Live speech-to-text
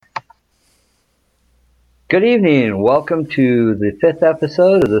Good evening. Welcome to the fifth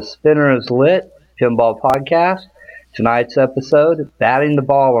episode of the Spinner is Lit Pinball Podcast. Tonight's episode, Batting the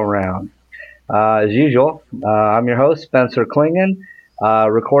Ball Around. As usual, I'm your host, Spencer Klingen,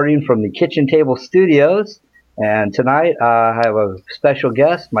 recording from the Kitchen Table Studios. And tonight I have a special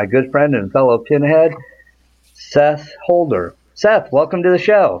guest, my good friend and fellow pinhead, Seth Holder. Seth, welcome to the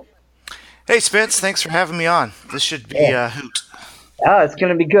show. Hey, Spence. Thanks for having me on. This should be a hoot. It's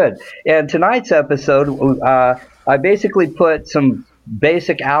going to be good. And tonight's episode, I basically put some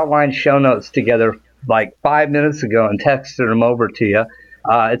basic outline show notes together like 5 minutes ago and texted them over to you.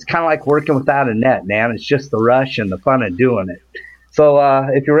 It's kind of like working without a net, man. It's just the rush and the fun of doing it. So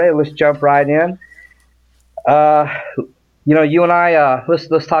if you're ready, let's jump right in. You and I,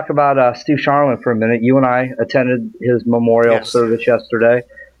 let's talk about Steve Charlin for a minute. You and I attended his memorial service yesterday.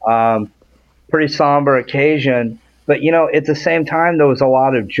 Pretty somber occasion. But, at the same time, there was a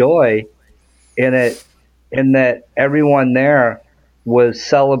lot of joy in it, in that everyone there was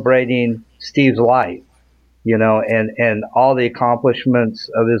celebrating Steve's life, and all the accomplishments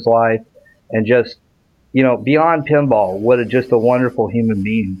of his life, and just, beyond pinball, just a wonderful human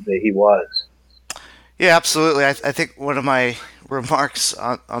being that he was. Yeah, absolutely. I think one of my remarks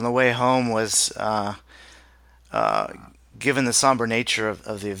on the way home was, given the somber nature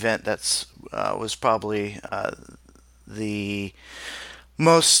of the event, was probably the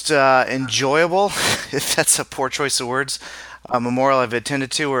most enjoyable, if that's a poor choice of words, memorial I've attended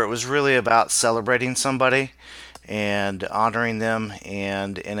to, where it was really about celebrating somebody and honoring them,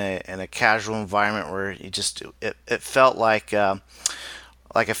 and in a casual environment where it felt like a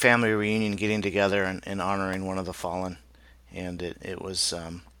family reunion, getting together and honoring one of the fallen. And it was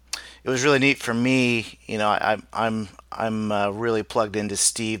really neat for me. I'm really plugged into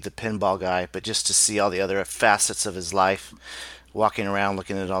Steve, the pinball guy, but just to see all the other facets of his life, walking around,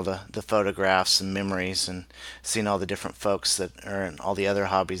 looking at all the photographs and memories, and seeing all the different folks that are in all the other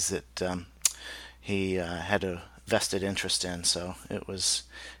hobbies that he had a vested interest in. So it was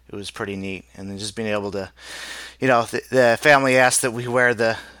pretty neat. And then just being able to, the family asked that we wear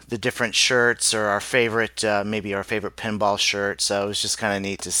the different shirts, or maybe our favorite pinball shirt. So it was just kind of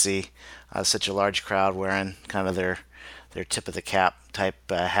neat to see such a large crowd wearing kind of their tip of the cap type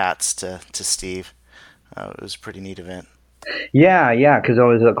hats to Steve. It was a pretty neat event. Yeah, because there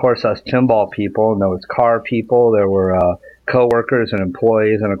was, of course, us pinball people, and there was car people, there were co-workers and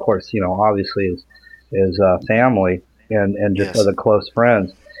employees, and of course, obviously his family and just other close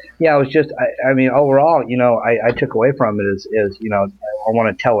friends. Yeah, it was just, I mean, overall, I took away from it is I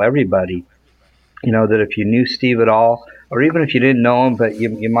want to tell everybody, that if you knew Steve at all, or even if you didn't know him, but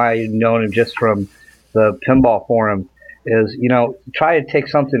you might have known him just from the pinball forum, is, try to take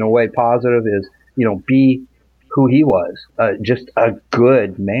something away positive, is, be who he was, just a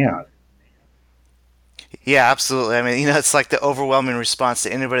good man. Yeah, absolutely. I mean, it's like the overwhelming response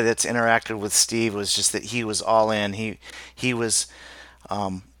to anybody that's interacted with Steve was just that he was all in. He was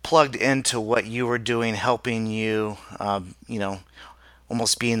plugged into what you were doing, helping you,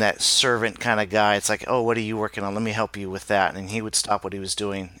 almost being that servant kind of guy. It's like, oh, what are you working on? Let me help you with that. And he would stop what he was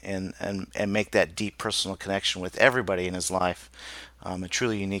doing and make that deep personal connection with everybody in his life. A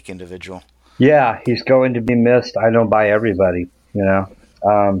truly unique individual. Yeah, he's going to be missed, I know, by everybody,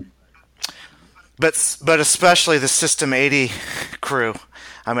 But especially the System 80 crew.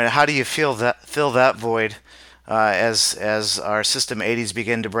 I mean, how do you fill that void as our System 80s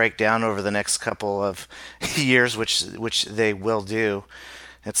begin to break down over the next couple of years, which they will do?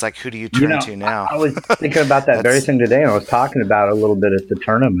 It's like, who do you turn to now? I was thinking about that very thing today, and I was talking about it a little bit at the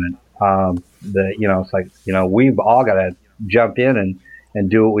tournament. It's like, we've all got to jump in and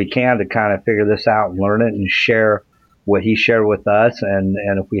do what we can to kind of figure this out and learn it and share what he shared with us. And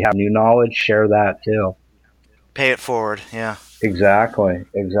if we have new knowledge, share that too. Pay it forward. Yeah, exactly.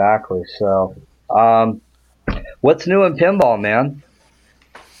 So, what's new in pinball, man?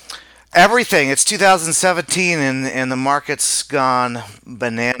 Everything. It's 2017 and the market's gone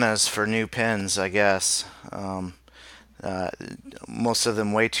bananas for new pins, I guess. Most of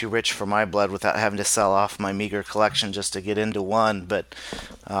them way too rich for my blood without having to sell off my meager collection just to get into one. But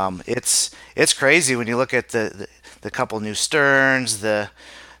it's crazy when you look at the couple new Sterns, the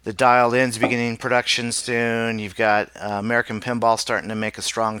dialed-ins beginning production soon. You've got American Pinball starting to make a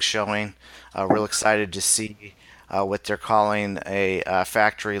strong showing. Real excited to see what they're calling a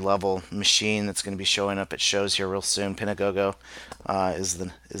factory-level machine that's going to be showing up at shows here real soon. Pinagogo is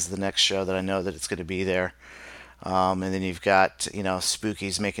the next show that I know that it's going to be there. And then you've got,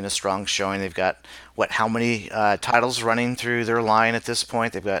 Spooky's making a strong showing. They've got, how many titles running through their line at this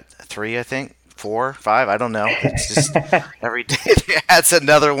point? They've got 3, I think. 4, 5, I don't know. It's just every day it adds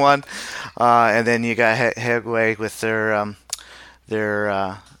another one. And then you got Hegway with their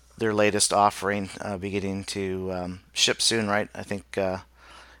their latest offering beginning to ship soon, right? I think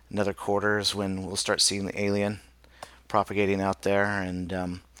another quarter is when we'll start seeing the Alien propagating out there.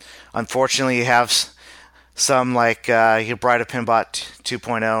 And unfortunately, you have some like your Bride of Pinbot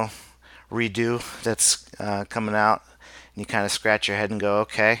 2.0 redo that's coming out, and you kind of scratch your head and go,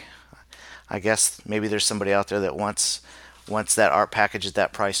 okay, I guess maybe there's somebody out there that wants that art package at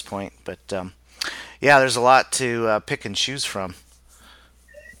that price point. But yeah, there's a lot to pick and choose from.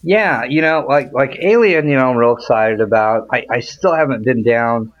 Yeah, like Alien, I'm real excited about. I still haven't been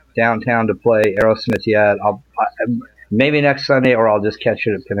downtown to play Aerosmith yet. Maybe next Sunday, or I'll just catch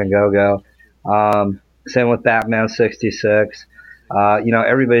it at Pin and Go Go. Same with Batman '66.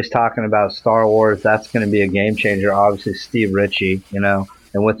 Everybody's talking about Star Wars. That's going to be a game changer. Obviously, Steve Ritchie, and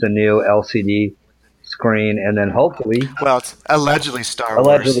with the new LCD screen, and then hopefully, well, it's allegedly Star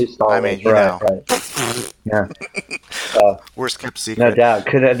Wars. I mean, right. Yeah. Worst kept secret. No doubt.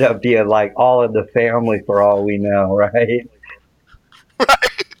 Could end up being like all in the family for all we know, right?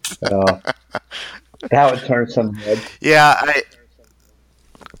 Right. So that would turn some heads. Yeah,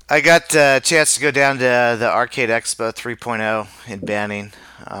 I got a chance to go down to the Arcade Expo 3.0 in Banning.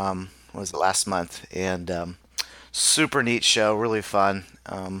 Was it last month? And super neat show, really fun.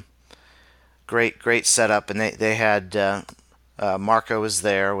 Great setup, and they had Marco was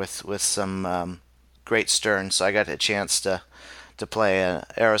there with some great Stern, so I got a chance to play an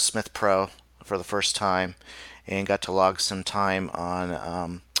Aerosmith Pro for the first time, and got to log some time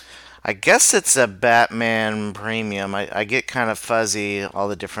on. I guess it's a Batman Premium. I get kind of fuzzy all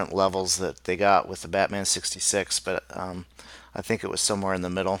the different levels that they got with the Batman 66, but I think it was somewhere in the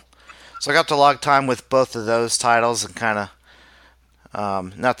middle. So I got to log time with both of those titles and kind of,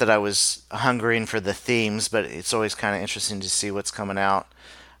 not that I was hungering for the themes, but it's always kind of interesting to see what's coming out.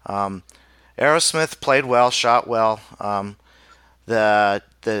 Aerosmith played well, shot well. The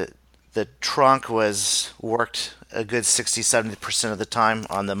trunk was worked a good 60-70% of the time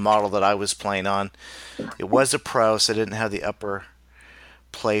on the model that I was playing on. It was a Pro, so it didn't have the upper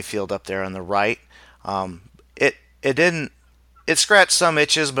play field up there on the right. It scratched some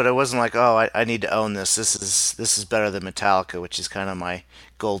itches, but it wasn't like, oh, I need to own this. This is better than Metallica, which is kind of my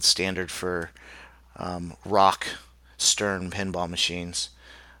gold standard for rock Stern pinball machines.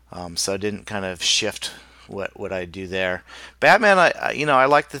 So I didn't kind of shift what I do there. Batman, I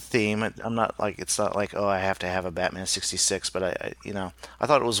like the theme. I'm not like, it's not like, oh, I have to have a Batman 66, but I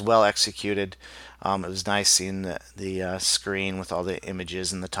thought it was well executed. It was nice seeing the screen with all the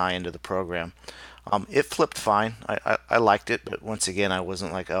images and the tie into the program. It flipped fine. I liked it, but once again, I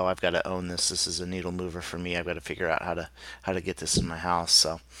wasn't like, oh, I've got to own this. This is a needle mover for me. I've got to figure out how to get this in my house.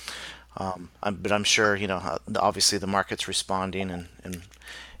 So, but I'm sure obviously the market's responding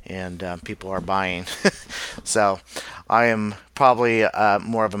and people are buying. So I am probably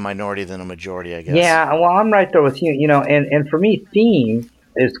more of a minority than a majority, I guess. Yeah, well, I'm right there with you. And for me, theme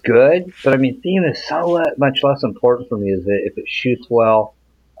is good, but I mean, theme is so much less important for me. Is if it shoots well.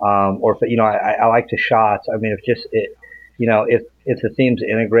 Or if I like the shots. I mean, if the theme's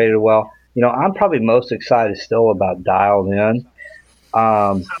integrated well, I'm probably most excited still about Dialed In.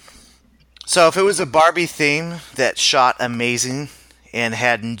 So if it was a Barbie theme that shot amazing and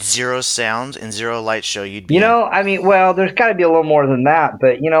had zero sound and zero light show, you'd be. I mean, well, there's got to be a little more than that.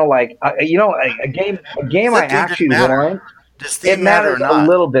 But a game I actually want. It matters a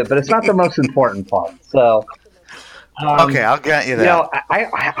little bit, but it's not the most important part. So. Okay, I'll grant you that.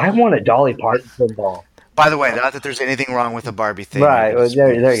 I want a Dolly Parton pinball. By the way, not that there's anything wrong with a Barbie thing. Right, well,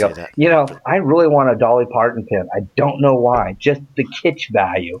 there you go. I really want a Dolly Parton pin. I don't know why. Just the kitsch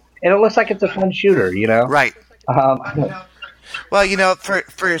value. And it looks like it's a fun shooter, Right. Well,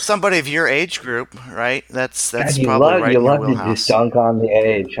 for somebody of your age group, right, that's God, probably right in your wheelhouse. You love to just dunk on the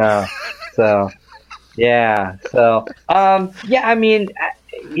age, huh? So, yeah. So, yeah, I mean...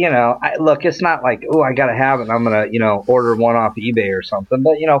 look, it's not like, oh, I got to have it. I'm going to, order one off eBay or something.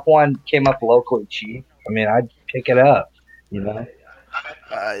 But, if one came up locally cheap, I mean, I'd pick it up,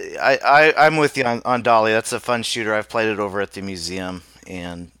 I'm with you on Dolly. That's a fun shooter. I've played it over at the museum,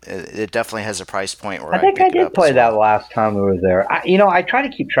 and it definitely has a price point where I think I did play that last time we were there. I try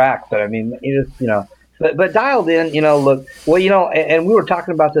to keep track, but I mean, but Dialed In, look, well, and we were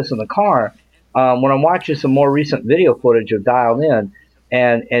talking about this in the car when I'm watching some more recent video footage of Dialed In.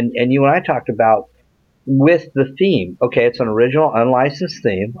 And you and I talked about with the theme. Okay, it's an original unlicensed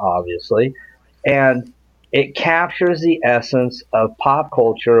theme, obviously, and it captures the essence of pop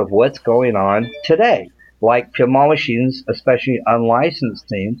culture of what's going on today, like pinball machines, especially unlicensed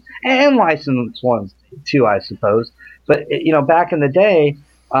themes and licensed ones too, I suppose. But back in the day,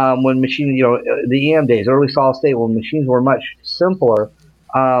 when machines, the EM days, early solid state, when machines were much simpler.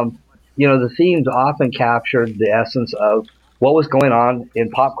 Um, the themes often captured the essence of what was going on in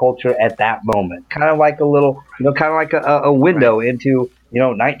pop culture at that moment. Kind of like a little, kind of like a Right. window into,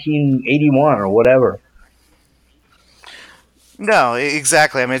 1981 or whatever. No,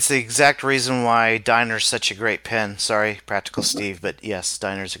 exactly. I mean, it's the exact reason why Diner's such a great pen. Sorry, Practical Steve, but yes,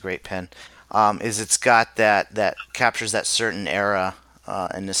 Diner's a great pen. Is it's got that captures that certain era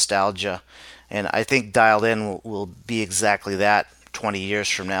and nostalgia, and I think Dialed In will be exactly that 20 years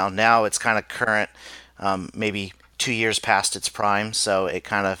from now. Now it's kind of current, maybe 2 years past its prime, so it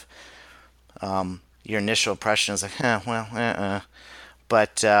kind of your initial impression is like, well,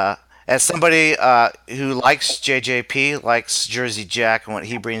 But as somebody who likes JJP, likes Jersey Jack and what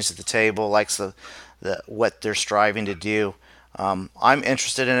he brings to the table, likes the what they're striving to do, I'm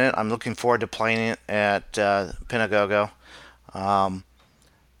interested in it. I'm looking forward to playing it at Pinagogo. Um,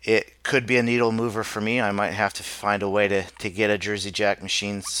 it could be a needle mover for me. I might have to find a way to get a Jersey Jack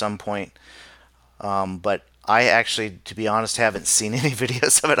machine at some point. But I actually, to be honest, haven't seen any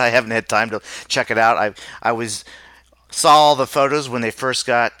videos of it. I haven't had time to check it out. I was saw all the photos when they first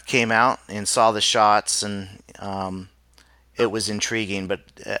came out and saw the shots, and it was intriguing. But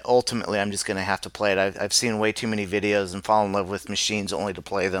ultimately, I'm just going to have to play it. I've seen way too many videos and fall in love with machines only to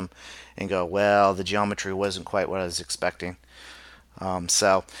play them and go, well, the geometry wasn't quite what I was expecting.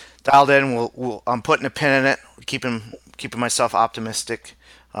 So dialed in. I'm putting a pin in it, keeping myself optimistic.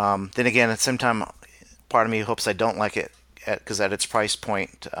 Then again, at the same time, part of me hopes I don't like it because at its price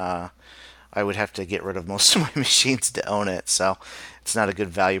point, I would have to get rid of most of my machines to own it. So it's not a good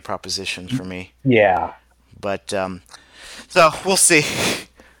value proposition for me. Yeah. But so we'll see.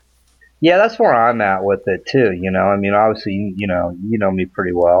 Yeah, that's where I'm at with it too. I mean, obviously, you know me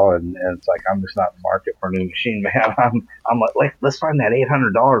pretty well, and it's like I'm just not in the market for a new machine, man. I'm like, let's find that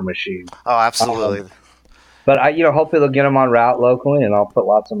 $800 machine. Oh, Um, absolutely. but hopefully they'll get them on route locally, and I'll put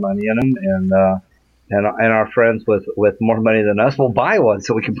lots of money in them, and our friends with more money than us will buy one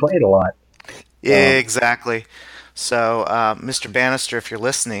so we can play it a lot. Yeah, exactly. So, Mr. Bannister, if you're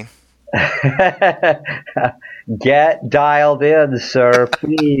listening, Get dialed in, sir,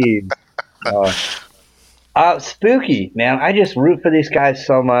 please. Uh, Spooky, man. I just root for these guys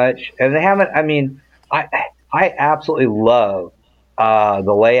so much, and they haven't. I mean, I I absolutely love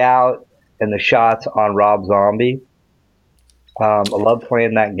the layout and the shots on Rob Zombie. I love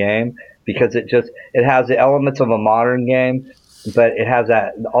playing that game because it has the elements of a modern game, but it has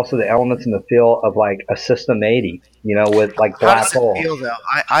that also the elements and the feel of like a System 80, with like how black does it holes. feel though?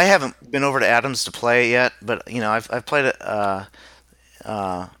 I haven't been over to Adams to play it yet, but I've played it. Uh,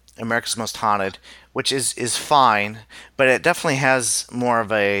 America's Most Haunted, which is fine, but it definitely has more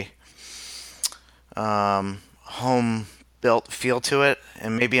of a home built feel to it.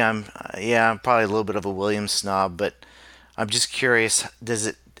 And maybe I'm probably a little bit of a Williams snob, but I'm just curious. Does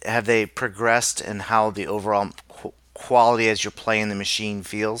it have they progressed in how the overall quality as you're playing the machine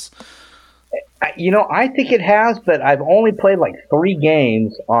feels? I think it has, but I've only played like 3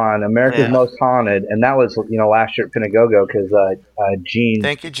 games on America's Yeah. Most Haunted, and that was last year at Pinagogo because Gene.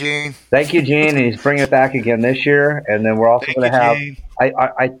 Thank you, Gene. Thank you, Gene, and he's bringing it back again this year. And then we're also Thank going you, to have. Gene.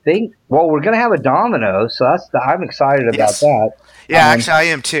 I think. Well, we're going to have a Domino's, so I'm excited about Yes. that. Yeah, Um, actually, I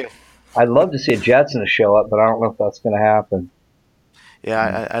am too. I'd love to see a Jetson show up, but I don't know if that's going to happen.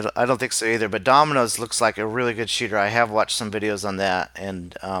 Yeah, I don't think so either. But Domino's looks like a really good shooter. I have watched some videos on that,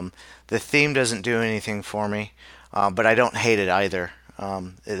 and the theme doesn't do anything for me, but I don't hate it either.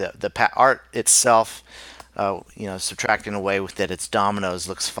 The art itself, subtracting away with that it's Domino's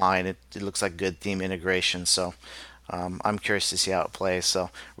looks fine. It looks like good theme integration. So I'm curious to see how it plays.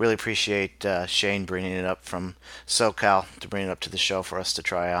 So really appreciate Shane bringing it up from SoCal to bring it up to the show for us to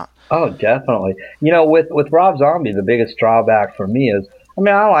try out. Oh, definitely. With Rob Zombie, the biggest drawback for me is, I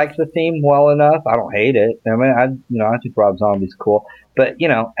mean, I like the theme well enough. I don't hate it. I mean, I think Rob Zombie's cool. But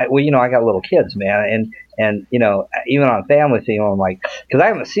I got little kids, man, and even on Family Theme, I'm like, because I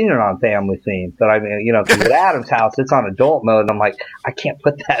haven't seen it on Family Theme, but I mean, because at Adam's house, it's on adult mode, and I'm like, I can't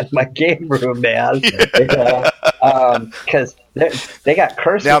put that in my game room, man, because they got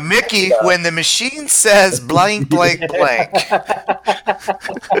curses Now, and Mickey, stuff. when the machine says blank, blank, blank,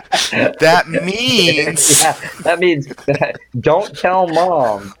 that means Yeah, that means don't tell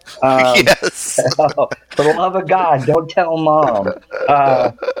mom. yes. For the love of God, don't tell mom.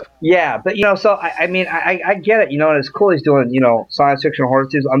 Yeah, but so I mean, I get it, and it's cool he's doing, science fiction horror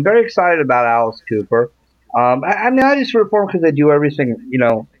series. I'm very excited about Alice Cooper. I mean, I just root for them because they do everything,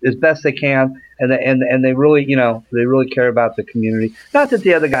 as best they can, and they really, they really care about the community. Not that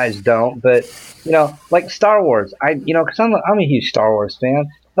the other guys don't, but like Star Wars, because I'm a huge Star Wars fan.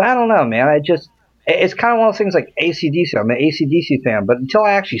 But I don't know, man. It's kind of one of those things like ACDC. I'm an ACDC fan, but until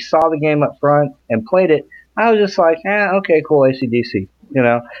I actually saw the game up front and played it, I was just like, okay, cool, ACDC, you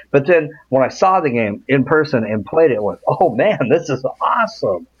know. But then when I saw the game in person and played it, I went, oh man, this is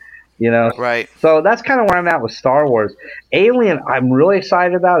awesome, you know. Right. So that's kind of where I'm at with Star Wars. Alien, I'm really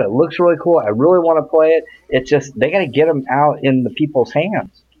excited about. It looks really cool. I really want to play it. It's just they got to get them out in the people's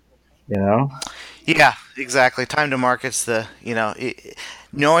hands, you know. Yeah, exactly. Time to market's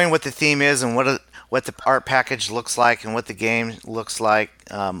knowing what the theme is and what the art package looks like and what the game looks like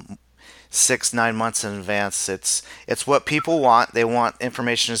 6 9 months in advance. It's what people want. They want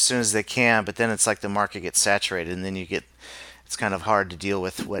information as soon as they can, but then it's like the market gets saturated, and then it's kind of hard to deal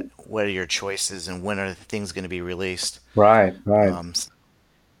with what are your choices and when are things going to be released. Right, right. Um,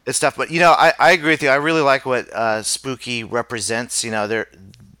 it's tough, but I agree with you. I really like what Spooky represents.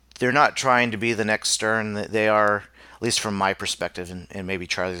 They're not trying to be the next Stern. They are, at least from my perspective, and maybe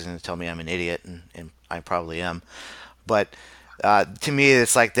Charlie's going to tell me I'm an idiot, and I probably am. But to me,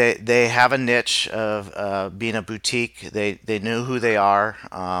 it's like they have a niche of being a boutique. They know who they are.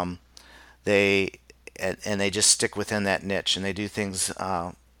 They and they just stick within that niche, and they do things.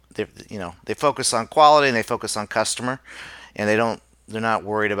 They focus on quality and they focus on customer, and they're not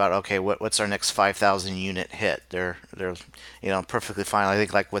worried about, okay, what's our next 5,000 unit hit. They're perfectly fine. I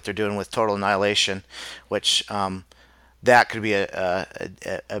think like what they're doing with Total Annihilation, which that could be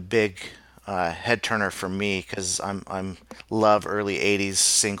a big head turner for me, because I'm love early 80s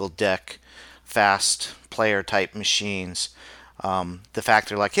single deck fast player type machines. The fact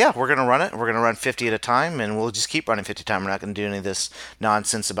they're like, yeah, we're going to run it. We're going to run 50 at a time, and we'll just keep running 50 at a time. We're not going to do any of this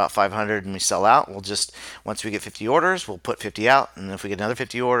nonsense about 500 and we sell out. We'll just, once we get 50 orders, we'll put 50 out. And if we get another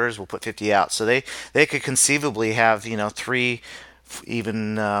 50 orders, we'll put 50 out. So they could conceivably have, three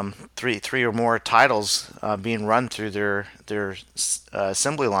or more titles being run through their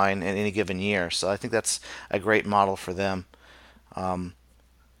assembly line in any given year. So I think that's a great model for them.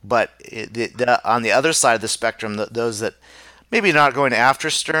 But on the other side of the spectrum, those that maybe not going after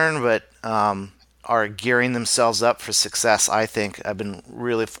Stern, but are gearing themselves up for success, I think. I've been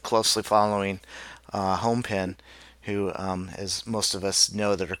really closely following Homepin, who, as most of us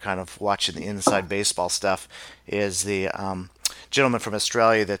know that are kind of watching the inside baseball stuff, is the gentleman from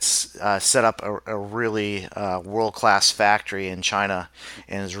Australia that's set up a really world-class factory in China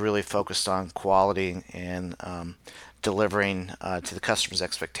and is really focused on quality and delivering to the customer's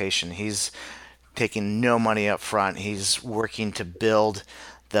expectation. He's taking no money up front. He's working to build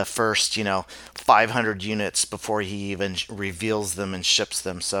the first, 500 units before he even reveals them and ships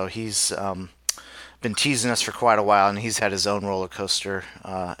them. So he's been teasing us for quite a while, and he's had his own roller coaster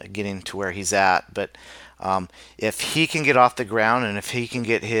getting to where he's at. But if he can get off the ground, and if he can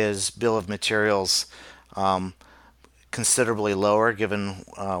get his bill of materials considerably lower given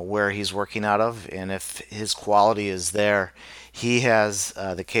where he's working out of, and if his quality is there, he has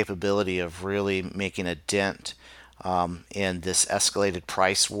the capability of really making a dent in this escalated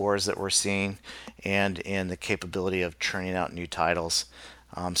price wars that we're seeing, and in the capability of churning out new titles.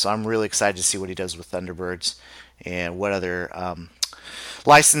 So I'm really excited to see what he does with Thunderbirds and what other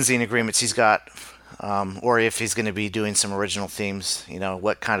licensing agreements he's got, or if he's going to be doing some original themes.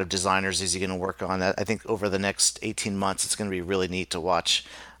 What kind of designers is he going to work on? I think over the next 18 months, it's going to be really neat to watch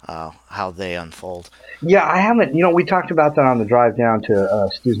how they unfold. Yeah, I haven't. We talked about that on the drive down to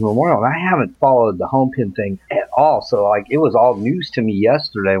Stu's Memorial, and I haven't followed the home pin thing at all. So, like, it was all news to me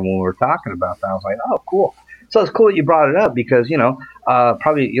yesterday when we were talking about that. I was like, oh, cool. So it's cool that you brought it up because,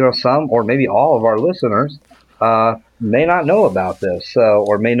 probably, some or maybe all of our listeners may not know about this,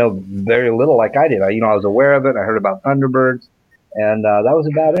 or may know very little like I did. I was aware of it. I heard about Thunderbirds, and that was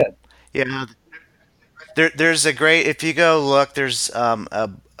about it. Yeah, there's a great, if you go look, there's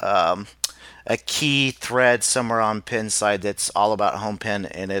a key thread somewhere on Pinside that's all about home pin,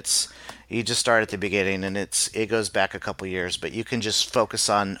 and you just start at the beginning, and it goes back a couple years, but you can just focus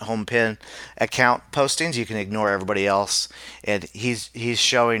on home pin account postings. You can ignore everybody else, and he's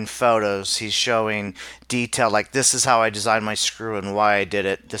showing photos, he's showing detail, like, this is how I designed my screw and why I did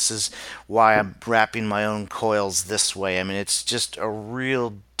it, this is why I'm wrapping my own coils this way. I mean, it's just a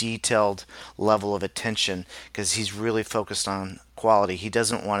real detailed level of attention, because he's really focused on quality. He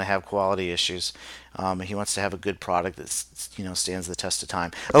doesn't want to have quality issues. He wants to have a good product that stands the test of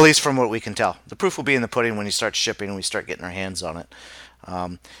time. At least from what we can tell. The proof will be in the pudding when he starts shipping and we start getting our hands on it.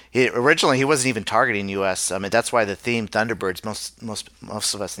 Originally, he wasn't even targeting U.S. I mean, that's why the theme Thunderbirds.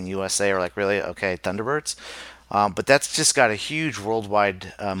 Most of us in the USA are like, really? Okay, Thunderbirds. But that's just got a huge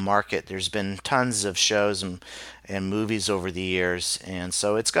worldwide market. There's been tons of shows and movies over the years, and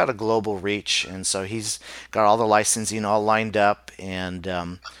so it's got a global reach. And so he's got all the licensing all lined up,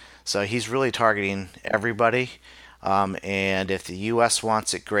 and so he's really targeting everybody. And if the U.S.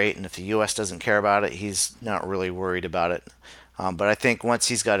 wants it, great. And if the U.S. doesn't care about it, he's not really worried about it. But I think once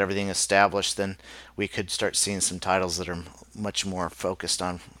he's got everything established, then we could start seeing some titles that are much more focused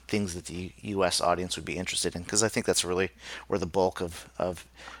on things that the U.S. audience would be interested in. Because I think that's really where the bulk of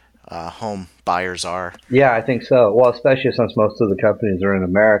home buyers are. Yeah, I think so. Well, especially since most of the companies are in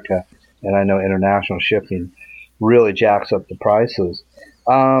America, and I know international shipping really jacks up the prices.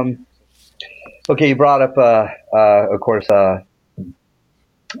 Um, okay, you brought up, of course, Dutch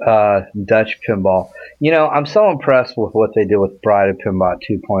pinball. I'm so impressed with what they did with Bride of Pinball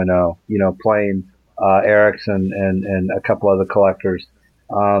 2.0. Playing Ericsson and a couple other collectors.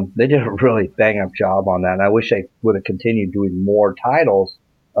 They did a really bang up job on that, and I wish they would have continued doing more titles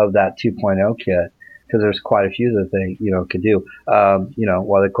of that 2.0 kit because there's quite a few that they could do.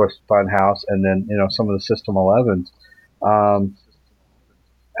 Well, of course, Funhouse, and then some of the System 11s. Um,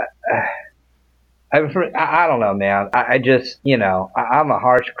 I don't know, man. I just, I'm a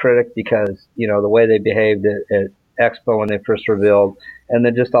harsh critic because, the way they behaved at Expo when they first revealed, and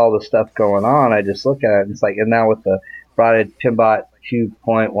then just all the stuff going on, I just look at it and it's like, and now with the Friday Pimbot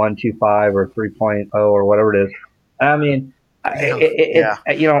 2.125 or 3.0 or whatever it is, I mean, Yeah.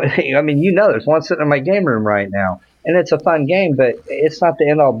 Yeah. I mean, there's one sitting in my game room right now. And it's a fun game, but it's not the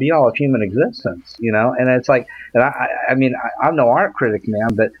end all be all of human existence, And it's like, and I mean, I'm no art critic,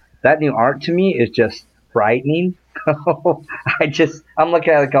 man, but that new art to me is just frightening. I'm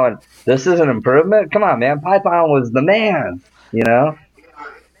looking at it going, this is an improvement. Come on, man. Python was the man, you know?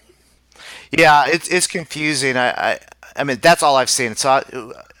 Yeah, it's confusing. I mean that's all I've seen.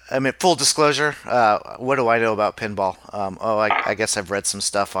 So I mean, full disclosure, what do I know about pinball? I guess I've read some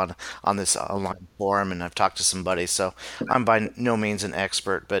stuff on this online forum, and I've talked to some buddies. So I'm by no means an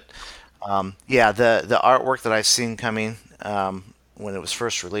expert, but yeah, the artwork that I've seen coming when it was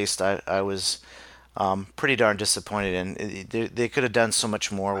first released, I was pretty darn disappointed, and they could have done so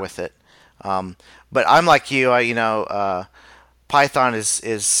much more with it. But I'm like you, Python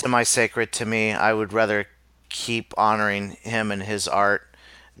is semi-sacred to me. I would rather keep honoring him and his art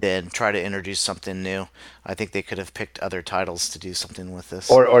than try to introduce something new. I think they could have picked other titles to do something with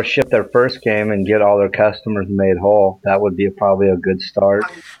this. Or ship their first game and get all their customers made whole. That would be probably a good start.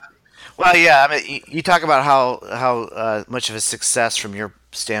 Well, yeah, I mean, you talk about how much of a success from your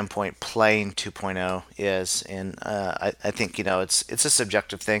standpoint playing 2.0 is, and I think it's a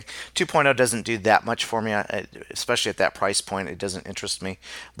subjective thing. 2.0 doesn't do that much for me, especially at that price point. It doesn't interest me,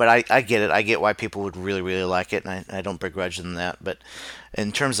 but I get it. I get why people would really really like it, and I don't begrudge them that. But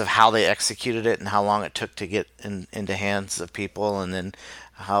in terms of how they executed it and how long it took to get into hands of people, and then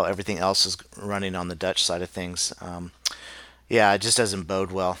how everything else is running on the Dutch side of things. Yeah, it just doesn't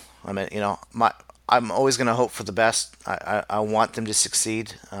bode well. I mean, I'm always going to hope for the best. I want them to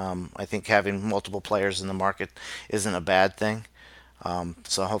succeed. I think having multiple players in the market isn't a bad thing.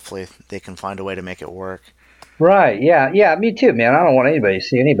 So hopefully they can find a way to make it work. Right. Yeah. Yeah. Me too, man. I don't want anybody to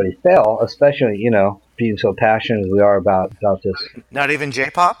see anybody fail, especially, being so passionate as we are about this. Not even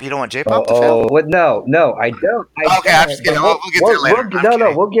J-pop? You don't want Oh, J-pop to fail? oh, what? No, no, I don't. I Okay, I'm just don't. But kidding. We'll get there later. I'm no, no,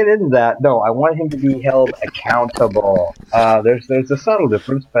 kidding. we'll get into that. No, I want him to be held accountable. There's a subtle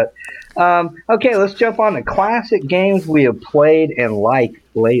difference, but okay, let's jump on the classic games we have played and liked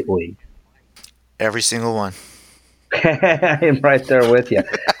lately. Every single one. I'm right there with you.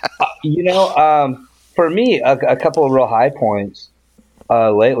 For me, a couple of real high points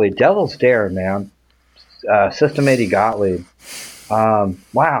lately. Devil's Dare, man. System 80 Gottlieb.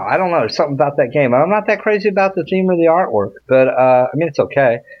 Wow, I don't know. There's something about that game. I'm not that crazy about the theme or the artwork, but I mean, it's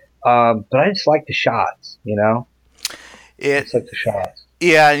okay. But I just like the shots, I It just like the shots.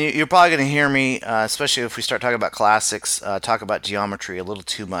 Yeah, and you're probably going to hear me, especially if we start talking about classics, talk about geometry a little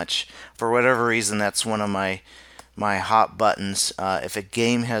too much. For whatever reason, that's one of my hot buttons. If a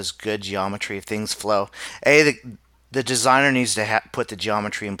game has good geometry, if things flow, the designer needs to put the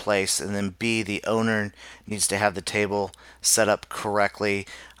geometry in place, and then B, the owner needs to have the table set up correctly,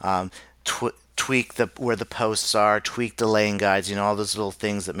 tweak where the posts are, tweak the lane guides, all those little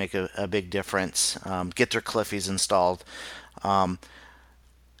things that make a big difference. Get their cliffies installed. Um,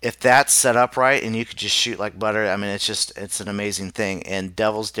 if that's set up right and you could just shoot like butter, I mean, it's an amazing thing. And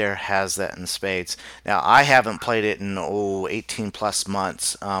Devil's Dare has that in spades. Now, I haven't played it in 18 plus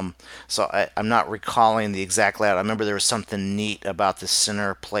months, so I'm not recalling the exact layout. I remember there was something neat about the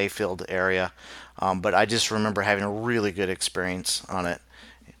center playfield area, but I just remember having a really good experience on it.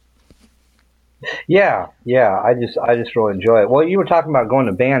 Yeah. I just really enjoy it. Well, you were talking about going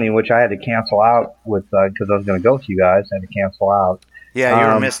to Banning, which I had to cancel out with because I was going to go with you guys. I had to cancel out. Yeah, you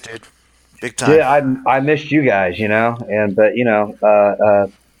were Um, missed, dude. Big time. did I missed you guys, and but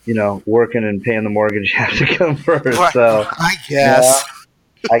working and paying the mortgage have to come first. Right. So I yeah, guess.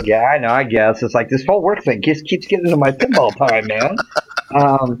 I know. I guess it's like this whole work thing just keeps getting into my pinball time, man.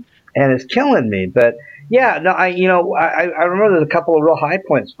 And it's killing me. But yeah, no, I remember there's a couple of real high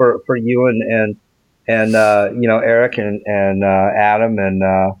points for you and Eric and Adam and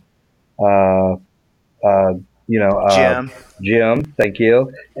uh, uh, you know uh, Jim. Jim. Thank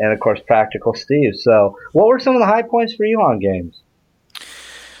you, and of course Practical Steve. So, what were some of the high points for you on games?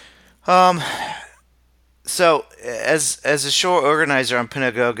 Um, so as a show organizer on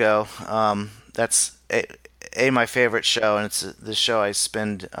Pinagogo, that's my favorite show, and it's the show I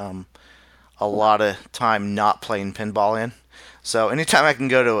spend a lot of time not playing pinball in. So anytime I can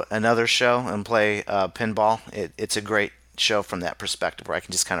go to another show and play pinball, it's a great show from that perspective where I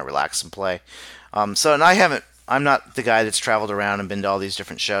can just kind of relax and play. And I'm not the guy that's traveled around and been to all these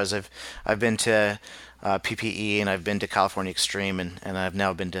different shows. I've been to PPE and I've been to California Extreme and I've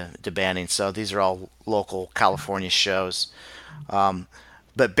now been to Banning. So these are all local California shows.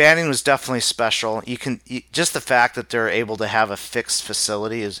 But Banning was definitely special. Just the fact that they're able to have a fixed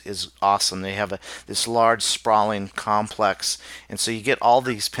facility is awesome. They have this large sprawling complex, and so you get all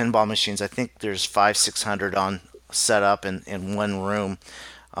these pinball machines. I think there's 500-600 on set up in one room.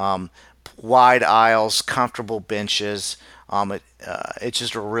 Um, Wide aisles, comfortable benches. It's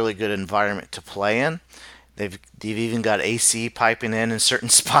just a really good environment to play in. They've even got AC piping in certain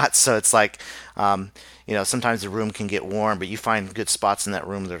spots, so it's like, sometimes the room can get warm, but you find good spots in that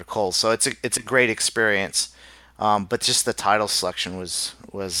room that are cold. So it's a great experience. But just the title selection was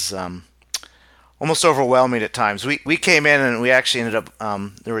almost overwhelming at times. We came in and we actually ended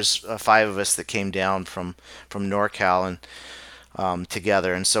up there was five of us that came down from NorCal and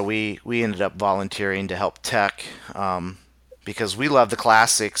together, and so we ended up volunteering to help tech. Because we love the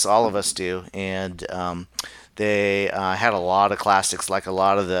classics, all of us do, and they had a lot of classics, like a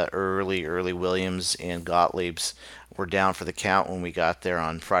lot of the early Williams and Gottliebs were down for the count when we got there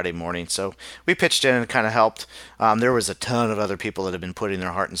on Friday morning. So we pitched in and kind of helped. There was a ton of other people that have been putting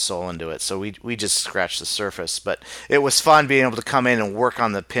their heart and soul into it, so we just scratched the surface. But it was fun being able to come in and work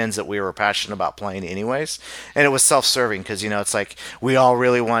on the pins that we were passionate about playing, anyways. And it was self-serving because it's like we all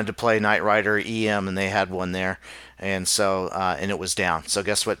really wanted to play Knight Rider EM, and they had one there. And so, and it was down. So,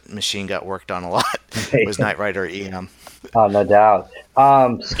 guess what machine got worked on a lot was Knight Rider EM. Oh, no doubt.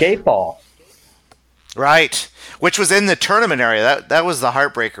 Skateball. Right, which was in the tournament area. That was the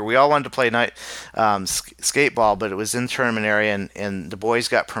heartbreaker. We all wanted to play skateball, but it was in the tournament area, and the boys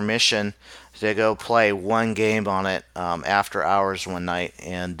got permission to go play one game on it after hours one night,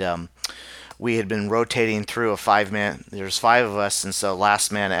 and we had been rotating through a five-man. There's five of us, and so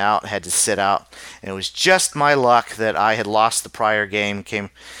last man out had to sit out. And it was just my luck that I had lost the prior game,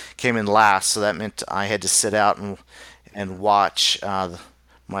 came in last, so that meant I had to sit out and watch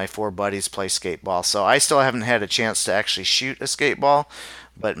my four buddies play skateball. So I still haven't had a chance to actually shoot a skateball,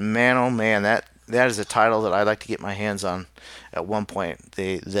 but man, oh man, that is a title that I'd like to get my hands on at one point.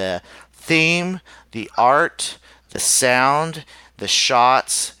 The theme, the art, the sound, the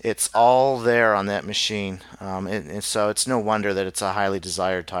shots, it's all there on that machine. And so it's no wonder that it's a highly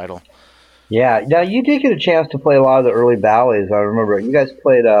desired title. Yeah. Now you did get a chance to play a lot of the early ballets. I remember you guys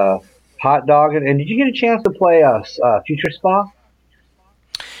played Hot Dog, and did you get a chance to play Future Spa?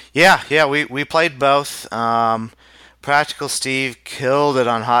 Yeah, we played both. Practical Steve killed it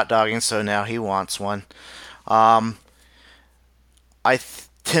on hot dogging, so now he wants one. Um,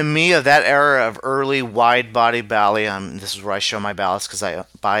 to me, of that era of early wide body bally, this is where I show my bias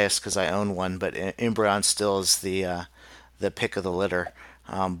because I own one, but Embryon still is the pick of the litter.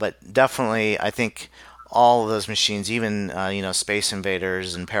 But definitely, I think all of those machines, even Space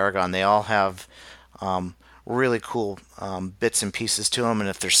Invaders and Paragon, they all have really cool bits and pieces to them, and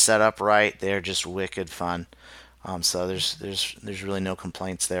if they're set up right, they're just wicked fun. So there's really no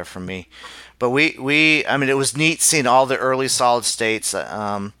complaints there from me. But I mean, it was neat seeing all the early solid states.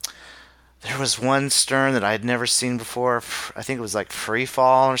 There was one stern that I had never seen before. I think it was like Free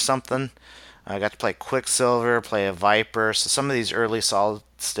Fall or something. I got to play Quicksilver, play a Viper. So some of these early solid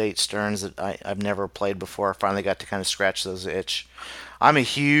state sterns that I've never played before, I finally got to kind of scratch those itch. I'm a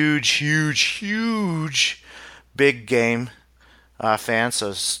huge big game fan,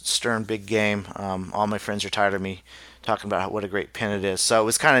 so Stern big game. All my friends are tired of me talking about what a great pin it is. So it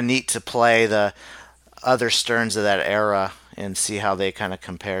was kind of neat to play the other Sterns of that era and see how they kind of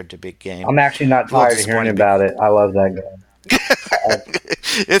compared to big game. I'm actually not A little tired of hearing disappointed. about it. I love that game.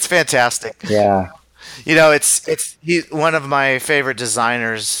 It's fantastic. Yeah. It's he one of my favorite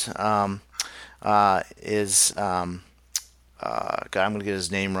designers is God, I'm gonna get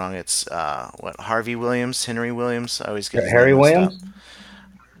his name wrong. It's what Harvey Williams, Henry Williams. I always get his Harry name messed up. Williams.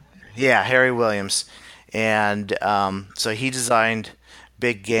 Yeah, Harry Williams, and so he designed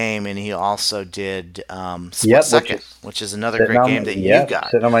Big Game, and he also did Split Yep, which Second, is which is another sitting great on game that you've yep got.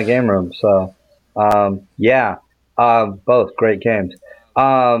 sitting on my game room. So yeah, both great games.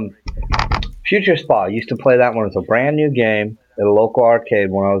 Um, Future Spa used to play that one as a brand new game at a local arcade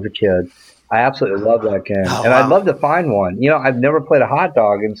when I was a kid. I absolutely love that game, Oh and I'd wow! love to find one. I've never played a hot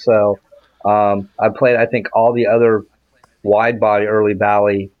dog, and so I played I think all the other wide body, early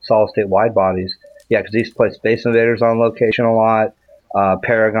Valley, solid state wide bodies. Yeah, because he used to play Space Invaders on location a lot,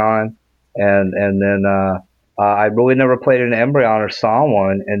 Paragon, and then I really never played an Embryon or saw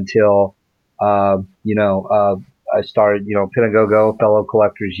one until uh, you know I started Pin and Go Go, fellow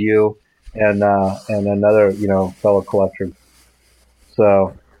collectors U, and another fellow collector.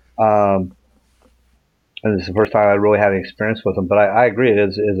 So um, and this is the first time I really had any experience with them. But I agree, it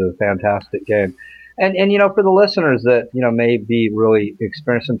is a fantastic game. And for the listeners that may be really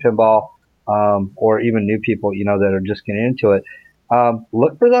experiencing pinball, or even new people that are just getting into it,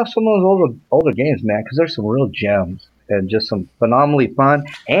 look for some of those older games, man, because there's some real gems and just some phenomenally fun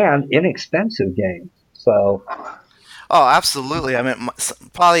and inexpensive games. So Oh, absolutely. I mean,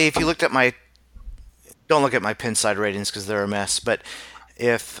 probably if you looked at my don't look at my pin side ratings because they're a mess. But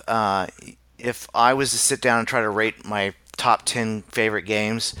if uh, if I was to sit down and try to rate my top 10 favorite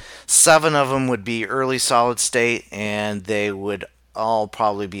games, seven of them would be early solid state, and they would all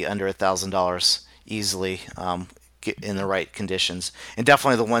probably be under $1,000 easily. Get in the right conditions, and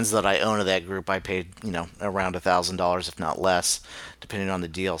definitely the ones that I own of that group, I paid around $1,000, if not less, depending on the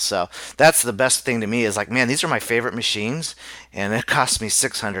deal. So that's the best thing to me is like, man, these are my favorite machines, and it cost me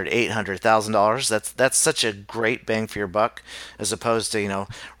 600, 800,000 dollars. That's such a great bang for your buck, as opposed to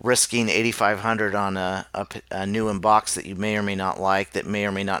risking 8,500 on a new in box that you may or may not like, that may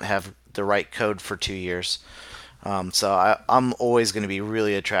or may not have the right code for 2 years. I'm always going to be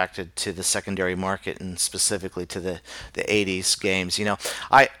really attracted to the secondary market and specifically to the 80s games.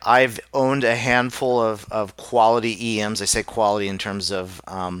 I've owned a handful of quality EMs. I say quality in terms of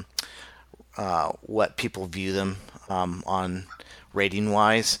what people view them on rating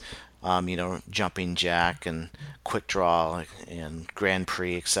wise. Jumping Jack and Quick Draw and Grand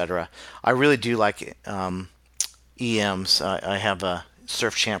Prix, etc. I really do like EMs. I have a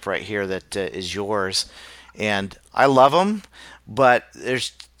Surf Champ right here that is yours, and I love them, but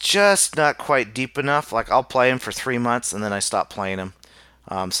there's just not quite deep enough. Like I'll play them for 3 months and then I stop playing them.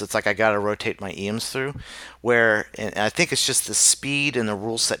 So it's like I got to rotate my EMs through. And I think it's just the speed and the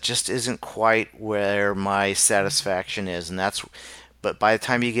rule set just isn't quite where my satisfaction is, and that's. But by the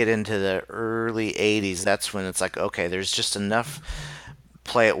time you get into the early 80s, that's when it's like, okay, there's just enough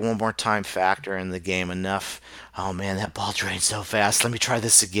play it one more time factor in the game, enough, oh man, that ball drained so fast, let me try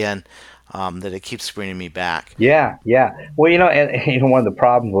this again, that it keeps bringing me back. yeah, yeah. Well, and one of the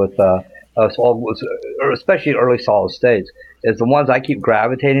problems with us all, especially early solid states, is the ones I keep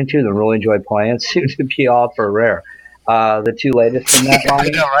gravitating to that really enjoy playing seem to be ultra rare. The two latest in that I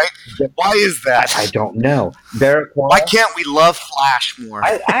know, line, right? Why is I that? don't know. Why Barracuda. can't we love Flash more?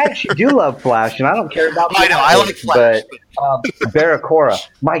 I actually do love Flash, and I don't care about the I know, I like average, Flash, but but Barracuda,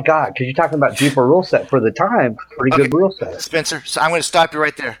 my God, because you're talking about deeper rule set for the time, pretty okay, good rule set. Spencer, so I'm going to stop you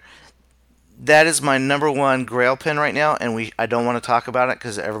right there. That is my number one Grail pin right now, and I don't want to talk about it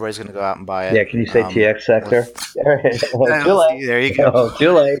because everybody's going to go out and buy it. Yeah, can you say TX sector? Too late. There you go. Oh,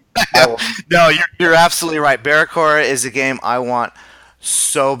 too late. I will. No, you're absolutely right. Barracuda is a game I want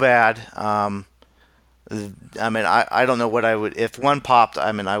so bad. I mean, I don't know what I would if one popped.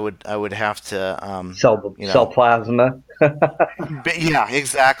 I mean, I would have to Sell plasma. but yeah,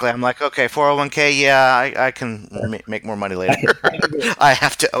 exactly. I'm like, okay, 401k, yeah, I can make more money later. I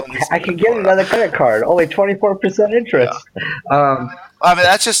have to own this I can get Barracuda. another credit card, only 24% Yeah. interest. Um, I mean,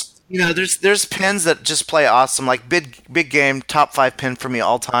 that's just there's pins that just play awesome. Like big game, top five pin for me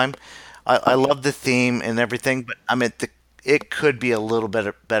all time. I love the theme and everything, but I mean it could be a little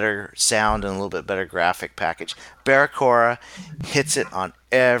bit better sound and a little bit better graphic package. Barracuda hits it on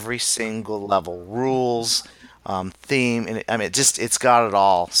every single level, rules, theme, and I mean it's got it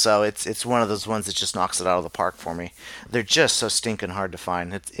all. So it's one of those ones that just knocks it out of the park for me. They're just so stinking hard to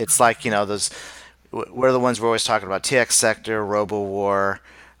find. It's like those what are the ones we're always talking about? TX Sector, Robo War,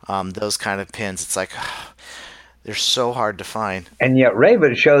 those kind of pins. It's like they're so hard to find. and yet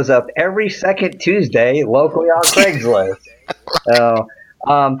Raven shows up every second Tuesday locally on Craigslist. Uh,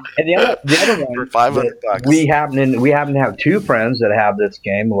 And the other for one that $500. we happen to have two friends that have this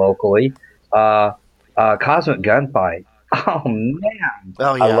game locally. Uh, Cosmic Gunfight. Oh man,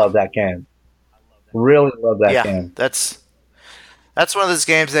 Oh I yeah, love that game. Really love that yeah. game. That's one of those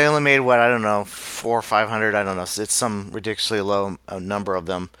games they only made what I don't know 400 or 500. I don't know. It's some ridiculously low number of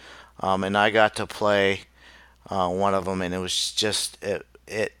them, and I got to play one of them, and it was just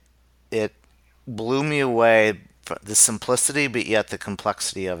it blew me away. The simplicity, but yet the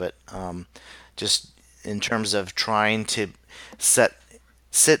complexity of it. Just in terms of trying to set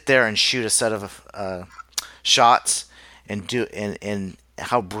sit there and shoot a set of shots and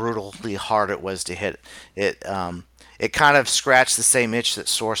how brutally hard it was to hit it. It kind of scratched the same itch that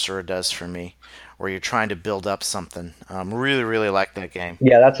Sorcerer does for me, where you're trying to build up something. Really, really like that game.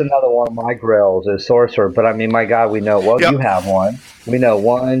 Yeah, that's another one of my grills is Sorcerer. But I mean, my God, we know. Well, Yep. you have one. We know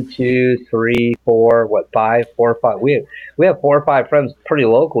one, two, three, four. What five, four, five? We have 4 or 5 friends pretty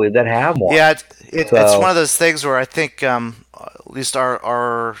locally that have one. Yeah, it's one So of those things where I think at least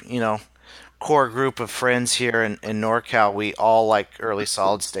our core group of friends here in NorCal, we all like early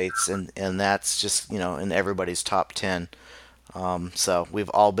solid states, and that's just in everybody's top 10. So we've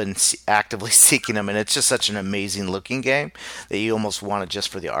all been actively seeking them, and it's just such an amazing looking game that you almost want it just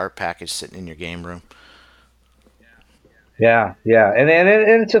for the art package sitting in your game room. yeah, yeah, and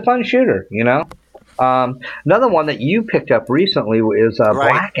it's a fun shooter. Another one that you picked up recently is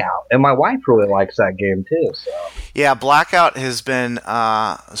Right. Blackout, and my wife really likes that game too. So Yeah, Blackout has been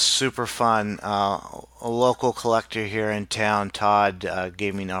super fun. A local collector here in town, Todd,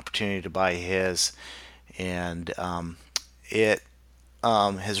 gave me an opportunity to buy his, and it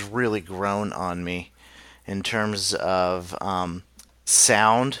has really grown on me in terms of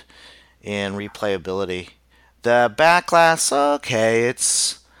sound and replayability. The backlash, okay,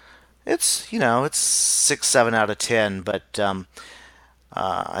 it's 6, 7 out of 10, but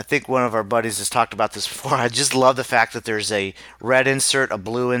I think one of our buddies has talked about this before. I just love the fact that there's a red insert, a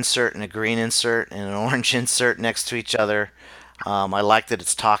blue insert, and a green insert, and an orange insert next to each other. I like that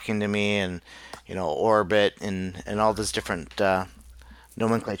it's talking to me, and orbit and all this different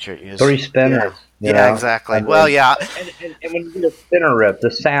nomenclature it uses. three Yeah, spinners, yeah, exactly. and Well, yeah, when you get a spinner rip,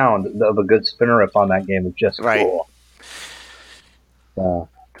 the sound of a good spinner rip on that game is just right. cool. So,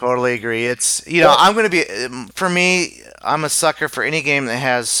 Totally agree. It's well, I'm going to be for me. I'm a sucker for any game that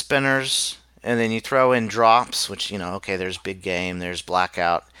has spinners, and then you throw in drops, which okay, there's big game, there's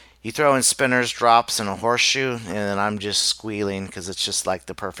blackout. You throw in spinners, drops, and a horseshoe, and then I'm just squealing because it's just like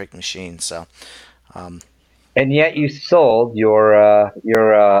the perfect machine. So, um, and yet you sold your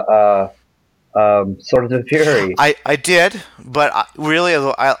Swords of Fury. I did, but really,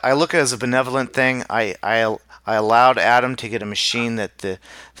 I look at it as a benevolent thing. I allowed Adam to get a machine that the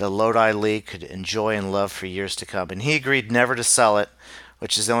Lodi League could enjoy and love for years to come, and he agreed never to sell it,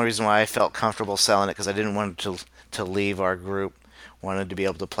 which is the only reason why I felt comfortable selling it because I didn't want it to leave our group. Wanted to be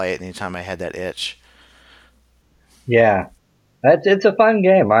able to play it anytime I had that itch. Yeah, it's a fun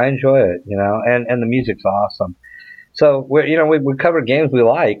game. I enjoy it, and the music's awesome. So we covered games we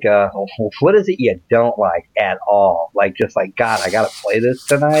like. What is it you don't like at all? Like just like God, I gotta play this